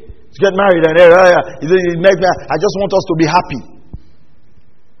today, to get married and I just want us to be happy.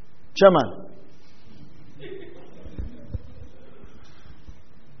 Chairman.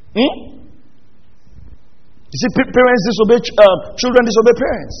 You see, parents disobey, children disobey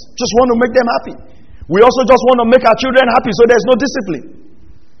parents. Just want to make them happy. We also just want to make our children happy, so there's no discipline.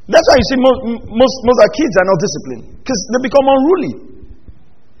 That's why you see most of our kids are not disciplined, because they become unruly.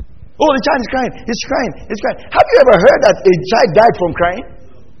 Oh, the child is crying. He's crying. He's crying. Have you ever heard that a child died from crying?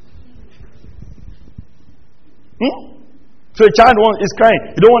 So a child is crying.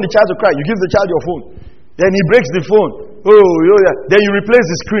 You don't want the child to cry. You give the child your phone. Then he breaks the phone. Oh, yeah. Then you replace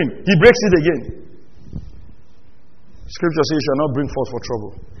the screen. He breaks it again. Scripture says you shall not bring forth for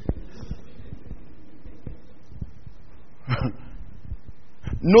trouble.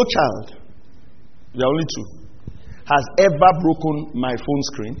 No child, there are only 2, has ever broken my phone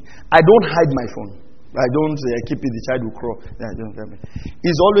screen. I don't hide my phone. I don't keep it, the child will crawl.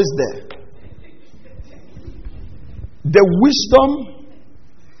 It's always there. The wisdom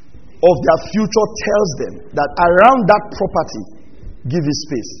of their future tells them that around that property, give it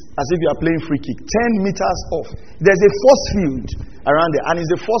space. As if you are playing free kick. 10 meters off. There's a force field around there, and it's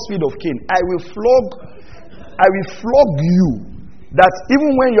the force field of Cain. I will flog you. That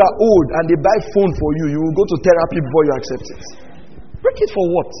even when you are old and they buy phone for you, you will go to therapy before you accept it. Break it for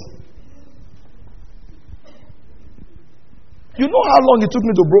what? You know how long it took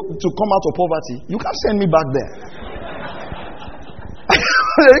me to come out of poverty? You can't send me back there.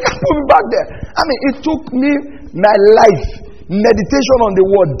 You can't put me back there. I mean, it took me my life, meditation on the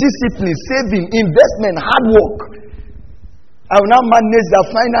word, discipline, saving, investment, hard work. I will now manage that.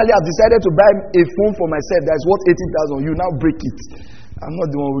 Finally, I've decided to buy a phone for myself that is worth 80,000. You now break it. I'm not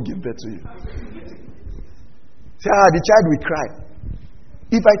the one who give birth to you. Say, the child will cry.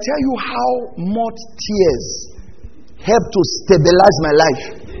 If I tell you how much tears help to stabilize my life,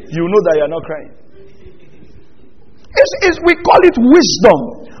 you know that you are not crying. We call it wisdom.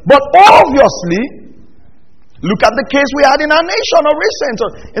 But obviously, look at the case we had in our nation of recent,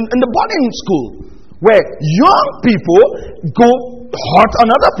 in the boarding school, where young people go hurt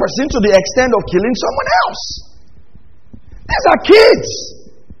another person to the extent of killing someone else. These are kids.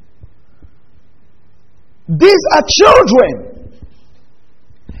 These are children.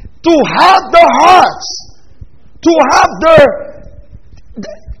 To have the hearts, to have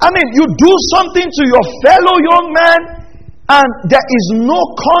you do something to your fellow young man, and there is no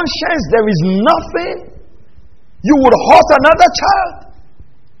conscience, there is nothing. You would hurt another child.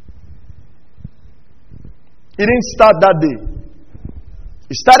 It didn't start that day.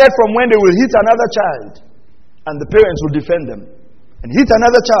 It started from when they will hit another child and the parents will defend them. And hit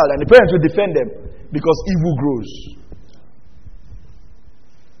another child and the parents will defend them because evil grows.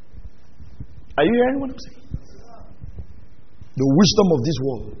 Are you hearing what I'm saying? The wisdom of this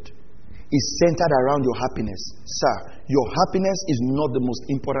world is centered around your happiness. Sir, your happiness is not the most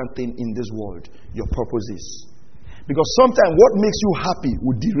important thing in this world. Your purpose is. Because sometimes what makes you happy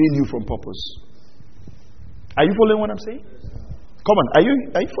will derail you from purpose. Are you following what I'm saying? Come on, are you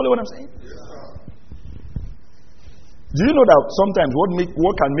following what I'm saying? Do you know that sometimes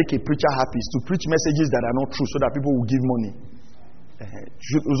what can make a preacher happy is to preach messages that are not true so that people will give money?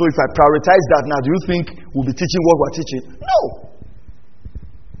 So if I prioritize that now, do you think we'll be teaching what we're teaching? No.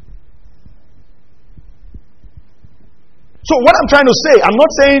 So what I'm trying to say, I'm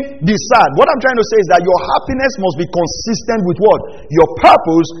not saying be sad. What I'm trying to say is that your happiness must be consistent with what? Your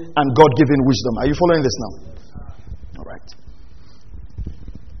purpose and God-given wisdom. Are you following this now? All right.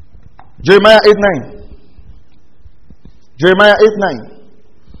 Jeremiah 8:9. Jeremiah 8:9.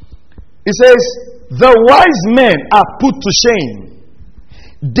 It says, the wise men are put to shame.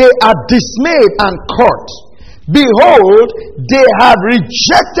 They are dismayed and caught. Behold, they have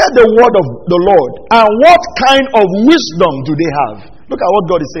rejected the word of the Lord. And what kind of wisdom do they have? Look at what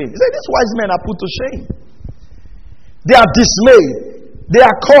God is saying. He said, these wise men are put to shame. They are dismayed. They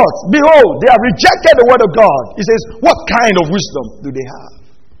are caught. Behold, they have rejected the word of God. He says, what kind of wisdom do they have?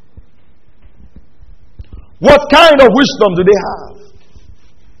 What kind of wisdom do they have?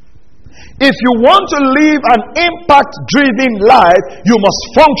 If you want to live an impact-driven life, you must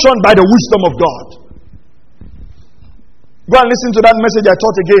function by the wisdom of God. Go and listen to that message I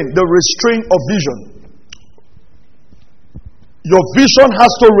taught again, the restraint of vision. Your vision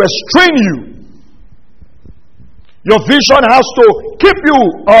has to restrain you. Your vision has to keep you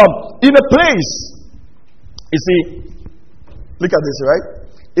in a place. You see, look at this, right?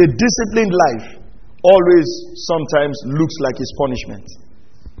 A disciplined life always sometimes looks like his punishment.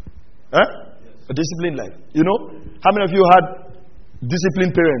 Huh? A disciplined life. You know, how many of you had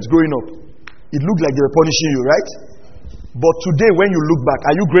disciplined parents growing up? It looked like they were punishing you, right? But today, when you look back,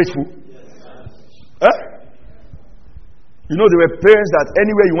 are you grateful? Huh? You know, there were parents that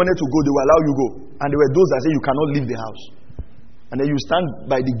anywhere you wanted to go, they will allow you go. And there were those that say you cannot leave the house. And then you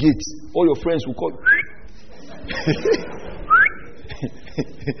stand by the gate. All your friends will call.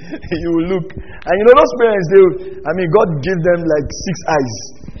 You will look. And you know those parents, God gave them like 6 eyes.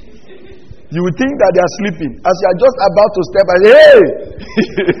 You would think that they are sleeping. As you are just about to step and say, hey!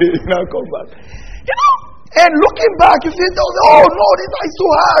 Now come back. You know, and looking back, you feel, oh no, this is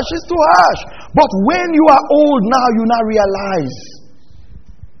too harsh, it's too harsh. But when you are old now, you now realize.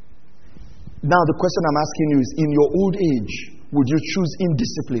 Now the question I'm asking you is, in your old age, would you choose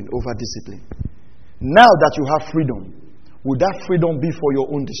indiscipline over discipline? Now that you have freedom, would that freedom be for your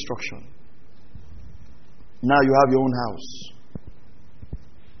own destruction? Now you have your own house.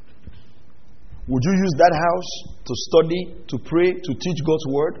 Would you use that house to study, to pray, to teach God's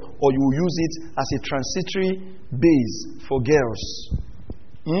word, or you will use it as a transitory base for girls?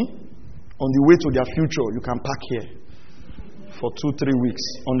 On the way to their future, you can park here for 2-3 weeks.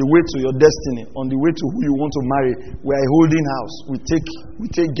 On the way to your destiny, on the way to who you want to marry, we are a holding house. We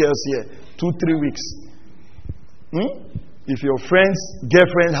take girls here 2-3 weeks. If your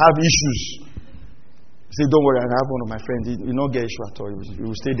girlfriend have issues, say, don't worry, I have one of my friends. You not get issue at all. You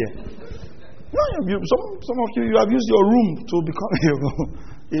will stay there. No, some of you have used your room to become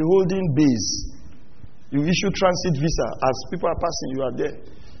a holding base. You issue transit visa. As people are passing, you are there.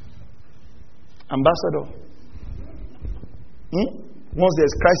 Ambassador. Once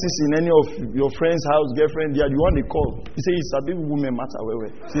there's crisis in any of your friend's house, girlfriend, you want to call. You say, it's a big women matter.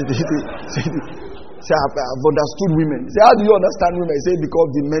 Say, I've understood women. Say, how do you understand women? Say, because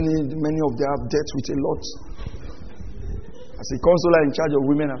many of them have dealt with a lot. As a consular in charge of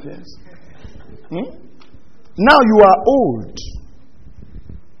women affairs. Now you are old.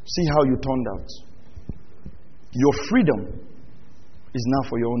 See how you turned out. Your freedom is now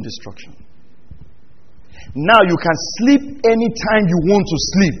for your own destruction. Now you can sleep anytime you want to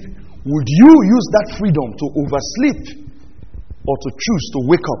sleep. Would you use that freedom to oversleep or to choose to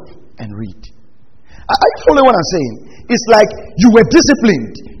wake up and read? Are you following what I'm saying? It's like you were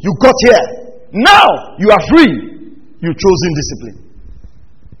disciplined. You got here. Now you are free. You chose indiscipline.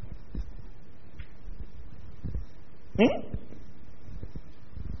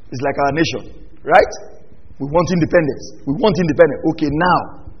 It's like our nation, right? We want independence. Okay,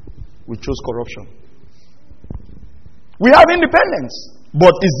 now we chose corruption. We have independence,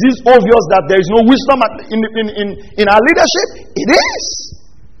 but is this obvious that there is no wisdom in our leadership? It is.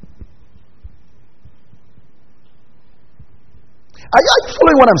 Are you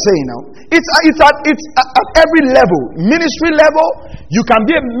following what I'm saying now? It's at every level. Ministry level, you can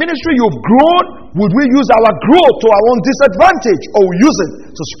be a ministry you've grown. Would we use our growth to our own disadvantage, or use it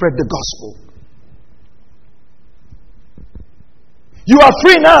to spread the gospel? You are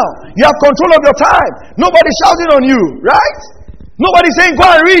free now. You have control of your time. Nobody's shouting on you, right? Nobody's saying go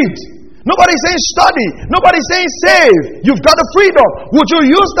and read. Nobody's saying study. Nobody's saying save. You've got the freedom. Would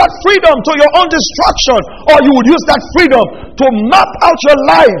you use that freedom to your own destruction, or you would use that freedom to map out your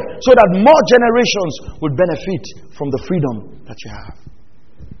life so that more generations would benefit from the freedom that you have?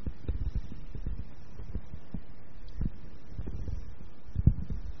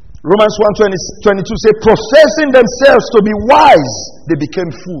 Romans 1:22 say, professing themselves to be wise, they became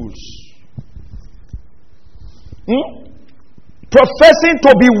fools. Professing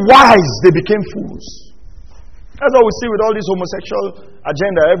to be wise, they became fools. That's what we see with all this homosexual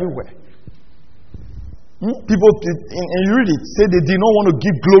agenda everywhere. People, and you read it, say they did not want to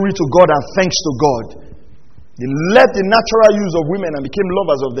give glory to God and thanks to God. They left the natural use of women and became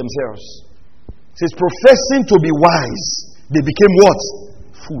lovers of themselves. It says, professing to be wise, they became what?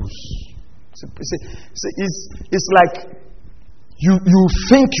 Fools. It's like you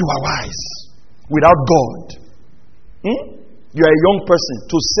think you are wise without God. You are a young person.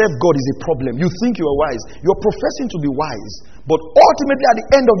 To serve God is a problem. You think you are wise. You're professing to be wise. But ultimately, at the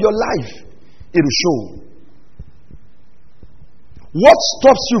end of your life, it will show. What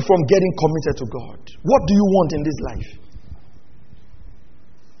stops you from getting committed to God? What do you want in this life?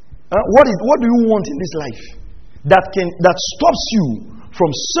 What do you want in this life that stops you from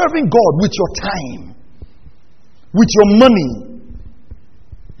serving God with your time, with your money?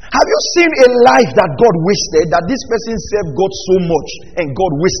 Have you seen a life that God wasted? That this person served God so much and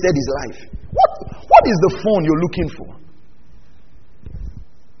God wasted his life? What is the phone you're looking for?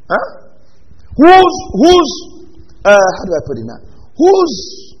 How do I put it now?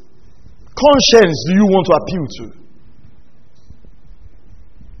 Whose conscience do you want to appeal to?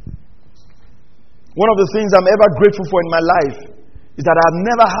 One of the things I'm ever grateful for in my life is that I've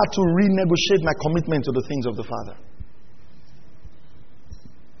never had to renegotiate my commitment to the things of the Father.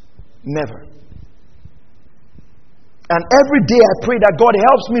 Never. And every day I pray that God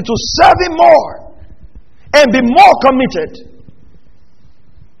helps me to serve Him more and be more committed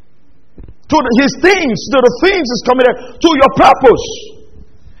to His things, to the things He's committed to your purpose.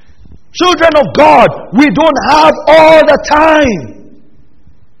 Children of God, we don't have all the time.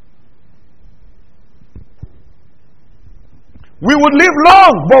 We would live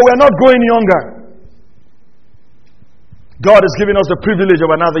long, but we're not growing younger. God has given us the privilege of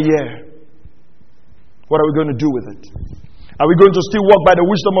another year. What are we going to do with it? Are we going to still walk by the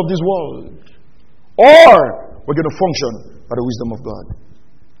wisdom of this world? Or we're going to function by the wisdom of God?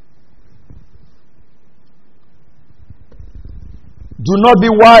 Do not be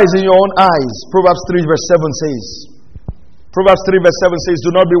wise in your own eyes. Proverbs 3 verse 7 says. Proverbs 3 verse 7 says,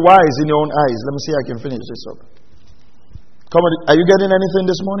 do not be wise in your own eyes. Let me see if I can finish this up. Come on, are you getting anything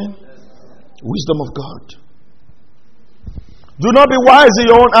this morning? Wisdom of God. Do not be wise in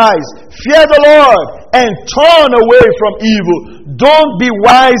your own eyes. Fear the Lord and turn away from evil. Don't be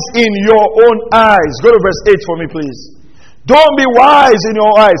wise in your own eyes. Go to verse 8 for me, please. Don't be wise in your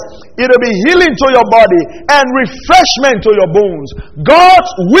eyes. It'll be healing to your body and refreshment to your bones.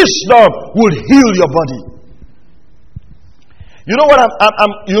 God's wisdom will heal your body. You know what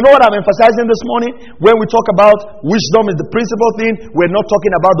I'm emphasizing this morning? When we talk about wisdom is the principal thing, we're not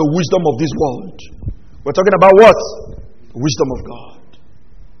talking about the wisdom of this world. We're talking about what? Wisdom of God.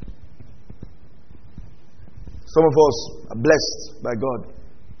 Some of us are blessed by God,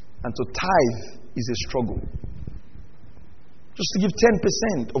 and to tithe is a struggle. Just to give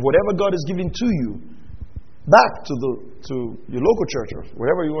 10% of whatever God has given to you back to your local church or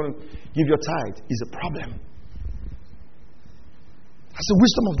wherever you want to give your tithe is a problem. That's the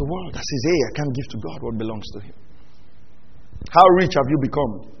wisdom of the world that says, hey, I can't give to God what belongs to Him. How rich have you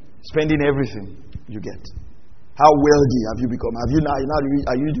become? Spending everything you get. How wealthy have you become? Are you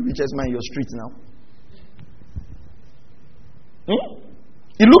the richest man in your street now?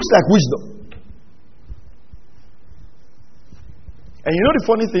 It looks like wisdom. And you know the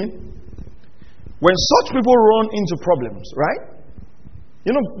funny thing? When such people run into problems, right?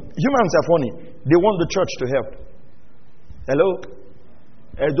 You know, humans are funny. They want the church to help. Hello?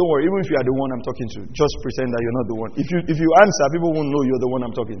 Don't worry, even if you are the one I'm talking to, just pretend that you're not the one. If you answer, people won't know you're the one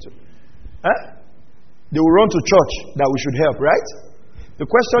I'm talking to. They will run to church that we should help, right? The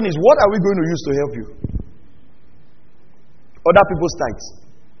question is, what are we going to use to help you? Other people's tithes.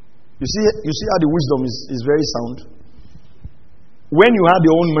 You see how the wisdom is very sound? When you have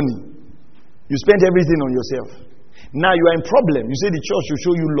your own money, you spend everything on yourself. Now you are in problem. You say the church should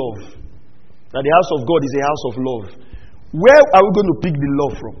show you love. That the house of God is a house of love. Where are we going to pick the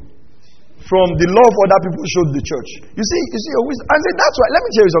love from? From the love other people showed the church. You see, always, and that's why, let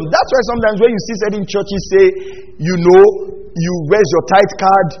me tell you something. That's why sometimes when you see certain churches say, where's your tithe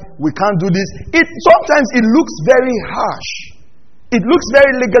card? We can't do this. Sometimes it looks very harsh. It looks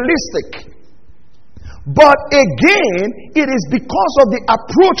very legalistic. But again, it is because of the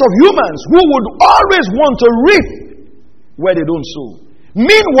approach of humans who would always want to reap where they don't sow.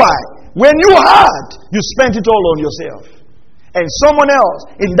 Meanwhile, when you had, you spent it all on yourself. And someone else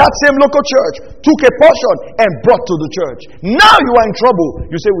in that same local church took a portion and brought to the church. Now you are in trouble.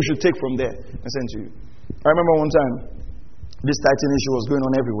 You say we should take from there and send to you. I remember one time, this tithing issue was going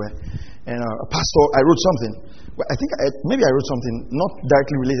on everywhere. And a pastor, I wrote something. Well, I think maybe I wrote something not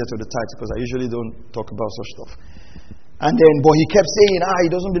directly related to the tithes, because I usually don't talk about such stuff. And then, but he kept saying, he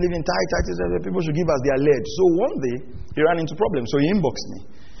doesn't believe in tithes. People should give as they are led. So one day, he ran into problems. So he inboxed me.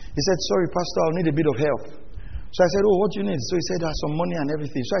 He said, sorry, pastor, I'll need a bit of help. So I said, what do you need? So he said, some money and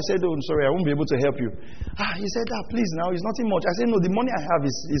everything. So I said, I'm sorry, I won't be able to help you. He said, please now, it's nothing much. I said, no, the money I have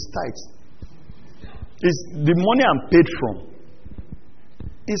is tithes. It's the money I'm paid from.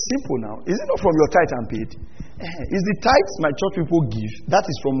 It's simple now. Is it not from your tithe I'm paid? Is the tithes my church people give? That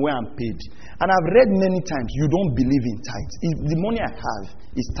is from where I'm paid. And I've read many times, you don't believe in tithes. If the money I have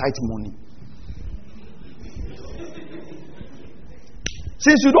is tithe money.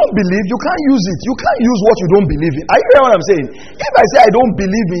 Since you don't believe, you can't use it. You can't use what you don't believe in. Are you hearing what I'm saying? If I say I don't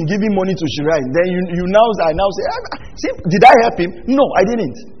believe in giving money to Shirine, then I now say, see, did I help him? No, I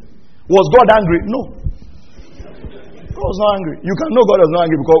didn't. Was God angry? No. God was not angry. You can know God was not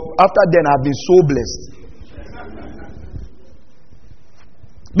angry because after then I've been so blessed.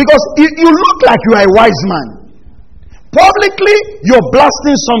 Because you look like you are a wise man. Publicly, you're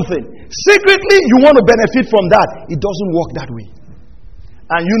blasting something. Secretly, you want to benefit from that. It doesn't work that way.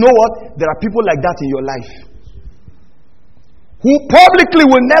 And you know what? There are people like that in your life who publicly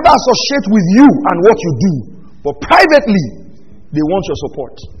will never associate with you and what you do, but privately they want your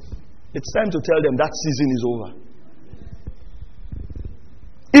support. It's time to tell them that season is over.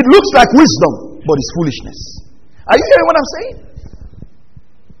 It looks like wisdom, but it's foolishness. Are you hearing what I'm saying?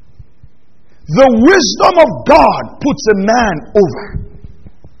 The wisdom of God puts a man over.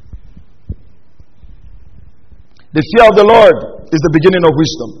 The fear of the Lord is the beginning of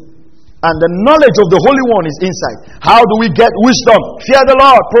wisdom. And the knowledge of the Holy One is insight. How do we get wisdom? Fear the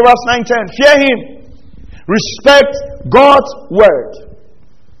Lord. Proverbs 9:10. Fear Him. Respect God's word.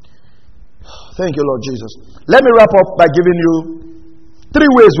 Thank you, Lord Jesus. Let me wrap up by giving you 3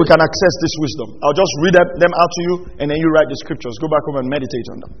 ways we can access this wisdom. I'll just read them out to you, and then you write the scriptures. Go back home and meditate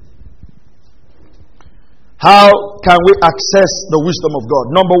on them. How can we access the wisdom of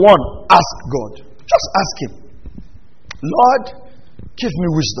God? Number 1, ask God. Just ask Him. Lord, give me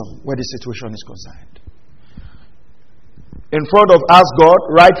wisdom where the situation is concerned. In front of ask God,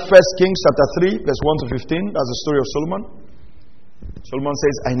 write 1 Kings chapter 3, verse 1 to 15. That's the story of Solomon. Solomon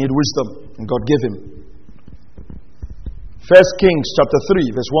says, I need wisdom. And God gave him. 1 Kings chapter 3,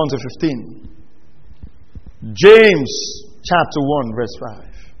 verse 1 to 15. James chapter 1, verse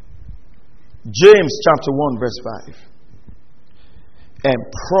 5. James chapter 1, verse 5. And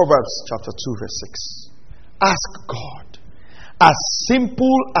Proverbs chapter 2, verse 6. Ask God. As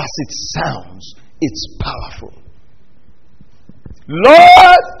simple as it sounds, it's powerful.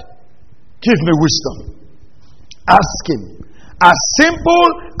 Lord, give me wisdom. Ask Him. As simple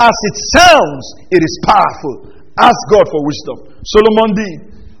as it sounds, it is powerful. Ask God for wisdom. Solomon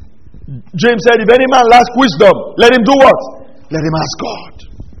did. James said, if any man lacks wisdom, let him do what? Let him ask God.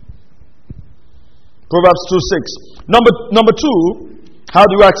 Proverbs 2:6. Number 2, how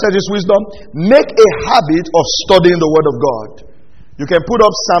do you access this wisdom? Make a habit of studying the Word of God. You can put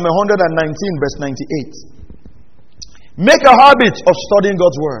up Psalm 119, verse 98. Make a habit of studying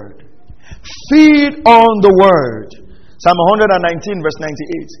God's Word. Feed on the Word. Psalm 119, verse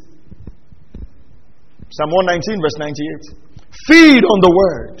 98. Psalm 119, verse 98. Feed on the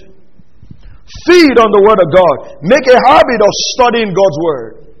Word. Feed on the Word of God. Make a habit of studying God's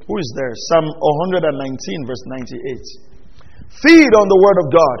Word. Who is there? Psalm 119, verse 98. Feed on the Word of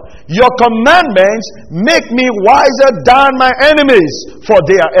God. Your commandments make me wiser than my enemies, for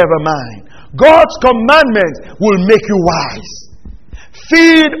they are ever mine. God's commandments will make you wise.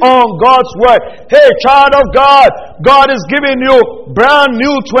 Feed on God's Word. Hey, child of God, God is giving you brand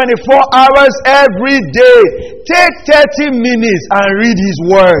new 24 hours every day. Take 30 minutes and read His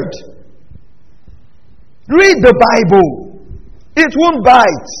Word. Read the Bible. It won't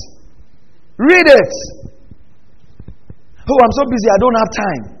bite. Read it. Oh, I'm so busy, I don't have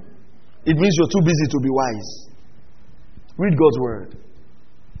time. It means you're too busy to be wise. Read God's Word.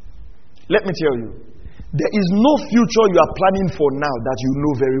 Let me tell you, there is no future you are planning for now that you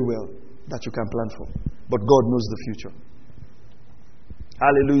know very well that you can plan for. But God knows the future.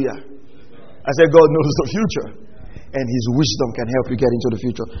 Hallelujah. I said God knows the future. And His wisdom can help you get into the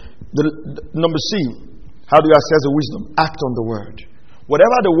future. Number C, how do you access the wisdom? Act on the Word.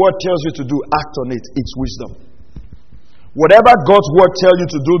 Whatever the Word tells you to do, act on it. It's wisdom. Whatever God's Word tells you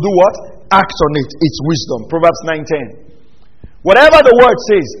to do, do what? Act on it. It's wisdom. Proverbs 9:10. Whatever the Word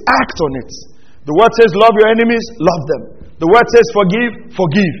says, act on it. The Word says, love your enemies, love them. The word says forgive,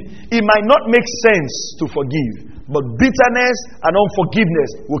 forgive. It might not make sense to forgive, but bitterness and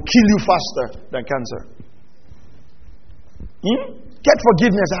unforgiveness will kill you faster than cancer. Get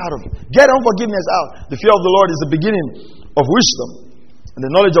forgiveness out of it. Get unforgiveness out. The fear of the Lord is the beginning of wisdom. And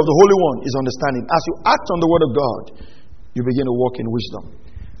the knowledge of the Holy One is understanding. As you act on the word of God, you begin to walk in wisdom.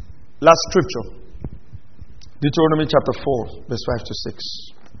 Last scripture. Deuteronomy chapter 4, verse 5 to 6.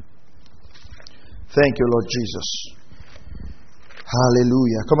 Thank you, Lord Jesus.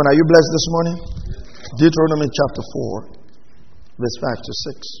 Hallelujah. Come on, are you blessed this morning? Deuteronomy chapter 4, verse 5 to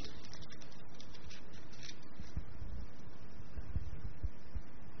 6.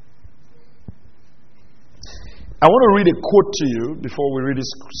 I want to read a quote to you before we read this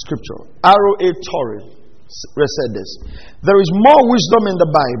scripture. R.A. Torrey said this: there is more wisdom in the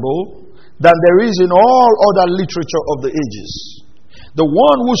Bible than there is in all other literature of the ages. The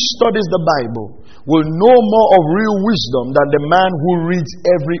one who studies the Bible will know more of real wisdom than the man who reads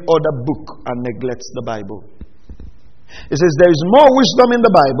every other book and neglects the Bible. It says there is more wisdom in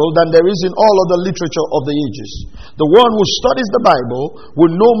the Bible than there is in all other literature of the ages. The one who studies the Bible will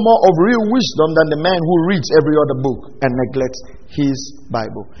know more of real wisdom than the man who reads every other book and neglects his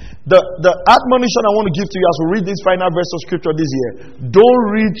Bible. The admonition I want to give to you as we read this final verse of scripture this year: don't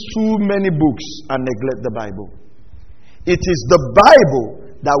read too many books and neglect the Bible. It is the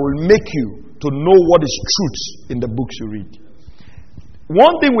Bible that will make you to know what is truth in the books you read.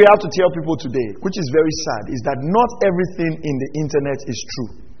 One thing we have to tell people today, which is very sad, is that not everything in the internet is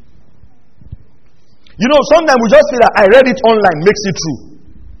true. You know, sometimes we just feel that I read it online makes it true.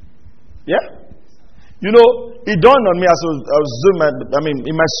 Yeah? You know, it dawned on me as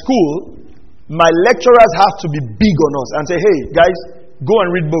in my school, my lecturers have to be big on us and say, hey, guys, go and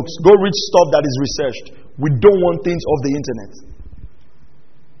read books. Go read stuff that is researched. We don't want things off the internet.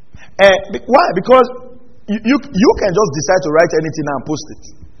 Why? Because you can just decide to write anything and post it,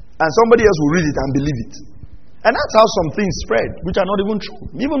 and somebody else will read it and believe it. And that's how some things spread, which are not even true.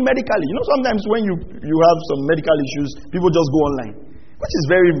 Even medically. You know, sometimes when you have some medical issues, people just go online, which is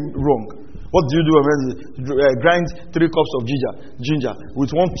very wrong. What do? Grind 3 cups of ginger with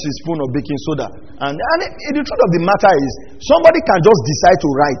 1 teaspoon of baking soda. And the truth of the matter is, somebody can just decide to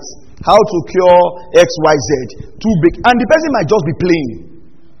write how to cure XYZ, and the person might just be playing.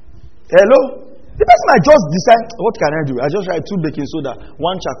 Hello? The person might just decide, what can I do? I just write 2 baking soda, 1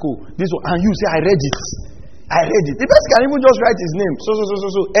 charcoal, this one, and you say, I read it. The person can even just write his name, so,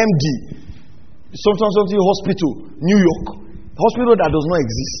 MD, something hospital, New York. Hospital that does not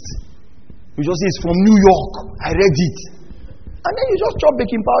exist. You just say it's from New York. I read it. And then you just chop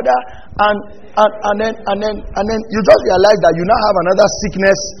baking powder and then you just realize that you now have another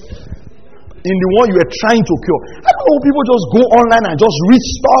sickness in the one you were trying to cure. I don't know, people just go online and just read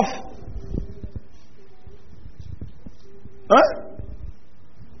stuff. Huh?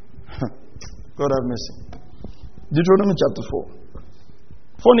 God have mercy. Deuteronomy chapter 4.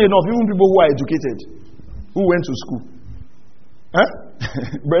 Funny enough, even people who are educated, who went to school,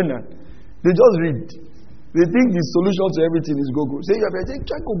 Brendan, they just read. They think the solution to everything is Google. Say,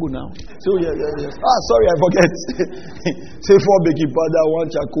 try Google now. So, yeah. Sorry, I forget. Say 4 baking powder,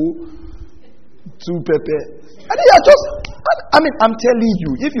 1 charcoal, 2 pepper. And they are just, I'm telling you,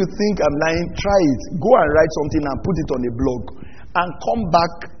 if you think I'm lying, try it. Go and write something and put it on a blog. And come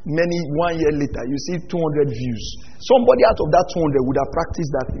back 1 year later, you see 200 views. Somebody out of that 200 would have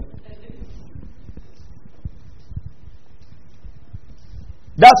practiced that thing.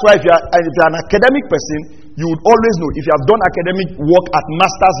 That's why if you're an academic person, you would always know. If you have done academic work at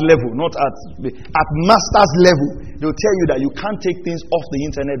master's level, not at master's level, they'll tell you that you can't take things off the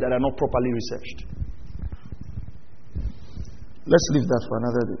internet that are not properly researched. Let's leave that for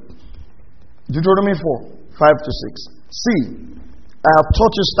another day. Deuteronomy 4, 5 to 6. See, I have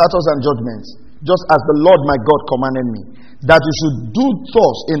taught you statutes and judgments, just as the Lord my God commanded me, that you should do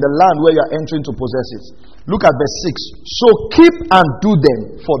thus in the land where you are entering to possess it. Look at verse 6. So keep and do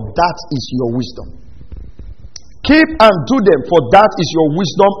them, for that is your wisdom. Keep and do them, for that is your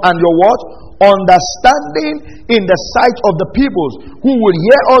wisdom and your what? Understanding in the sight of the peoples, who will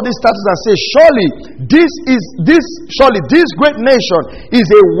hear all these statutes and say, surely this great nation is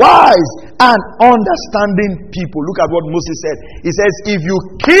a wise and understanding people. Look at what Moses said. He says, if you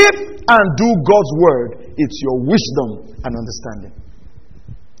keep and do God's word, it's your wisdom and understanding.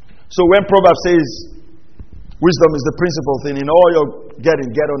 So when Proverbs says wisdom is the principal thing, in all you're getting,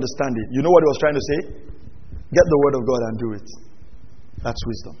 get understanding. You know what he was trying to say? Get the word of God and do it. That's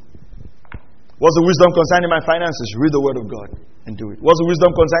wisdom. What's the wisdom concerning my finances? Read the word of God and do it. What's the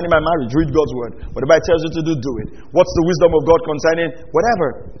wisdom concerning my marriage? Read God's word. Whatever it tells you to do, do it. What's the wisdom of God concerning whatever?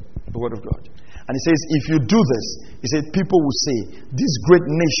 The word of God. And he says, if you do this, he said, people will say, this great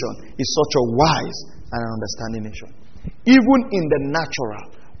nation is such a wise and understanding nation. Even in the natural,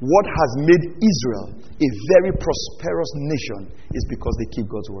 what has made Israel a very prosperous nation is because they keep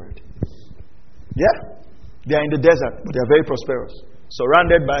God's word. Yeah? They are in the desert, but they are very prosperous.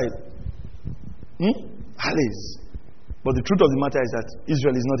 Surrounded by valleys. But the truth of the matter is that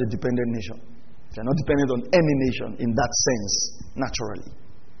Israel is not a dependent nation. They are not dependent on any nation in that sense, naturally.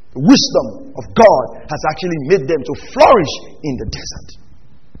 The wisdom of God has actually made them to flourish in the desert.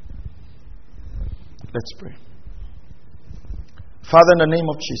 Let's pray. Father, in the name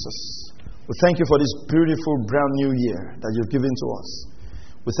of Jesus, we thank you for this beautiful brand new year that you've given to us.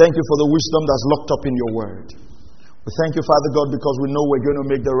 We thank you for the wisdom that's locked up in your word. We thank you, Father God, because we know we're going to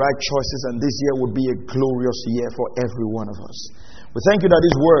make the right choices, and this year will be a glorious year for every one of us. We thank you that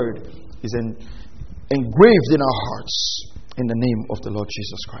this word is engraved in our hearts in the name of the Lord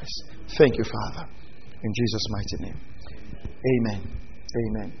Jesus Christ. Thank you, Father. In Jesus' mighty name. Amen.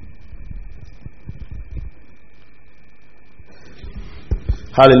 Amen.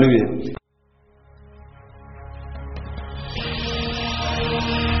 Hallelujah.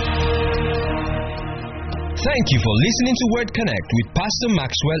 Thank you for listening to Word Connect with Pastor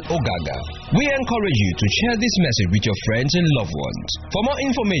Maxwell Ogaga. We encourage you to share this message with your friends and loved ones. For more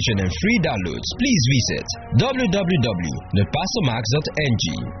information and free downloads, please visit www.pastormax.ng.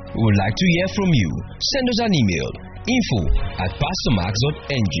 We would like to hear from you. Send us an email,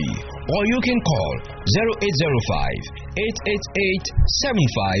 info@pastormax.ng, or you can call 0805 888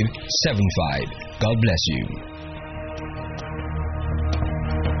 7575. God bless you.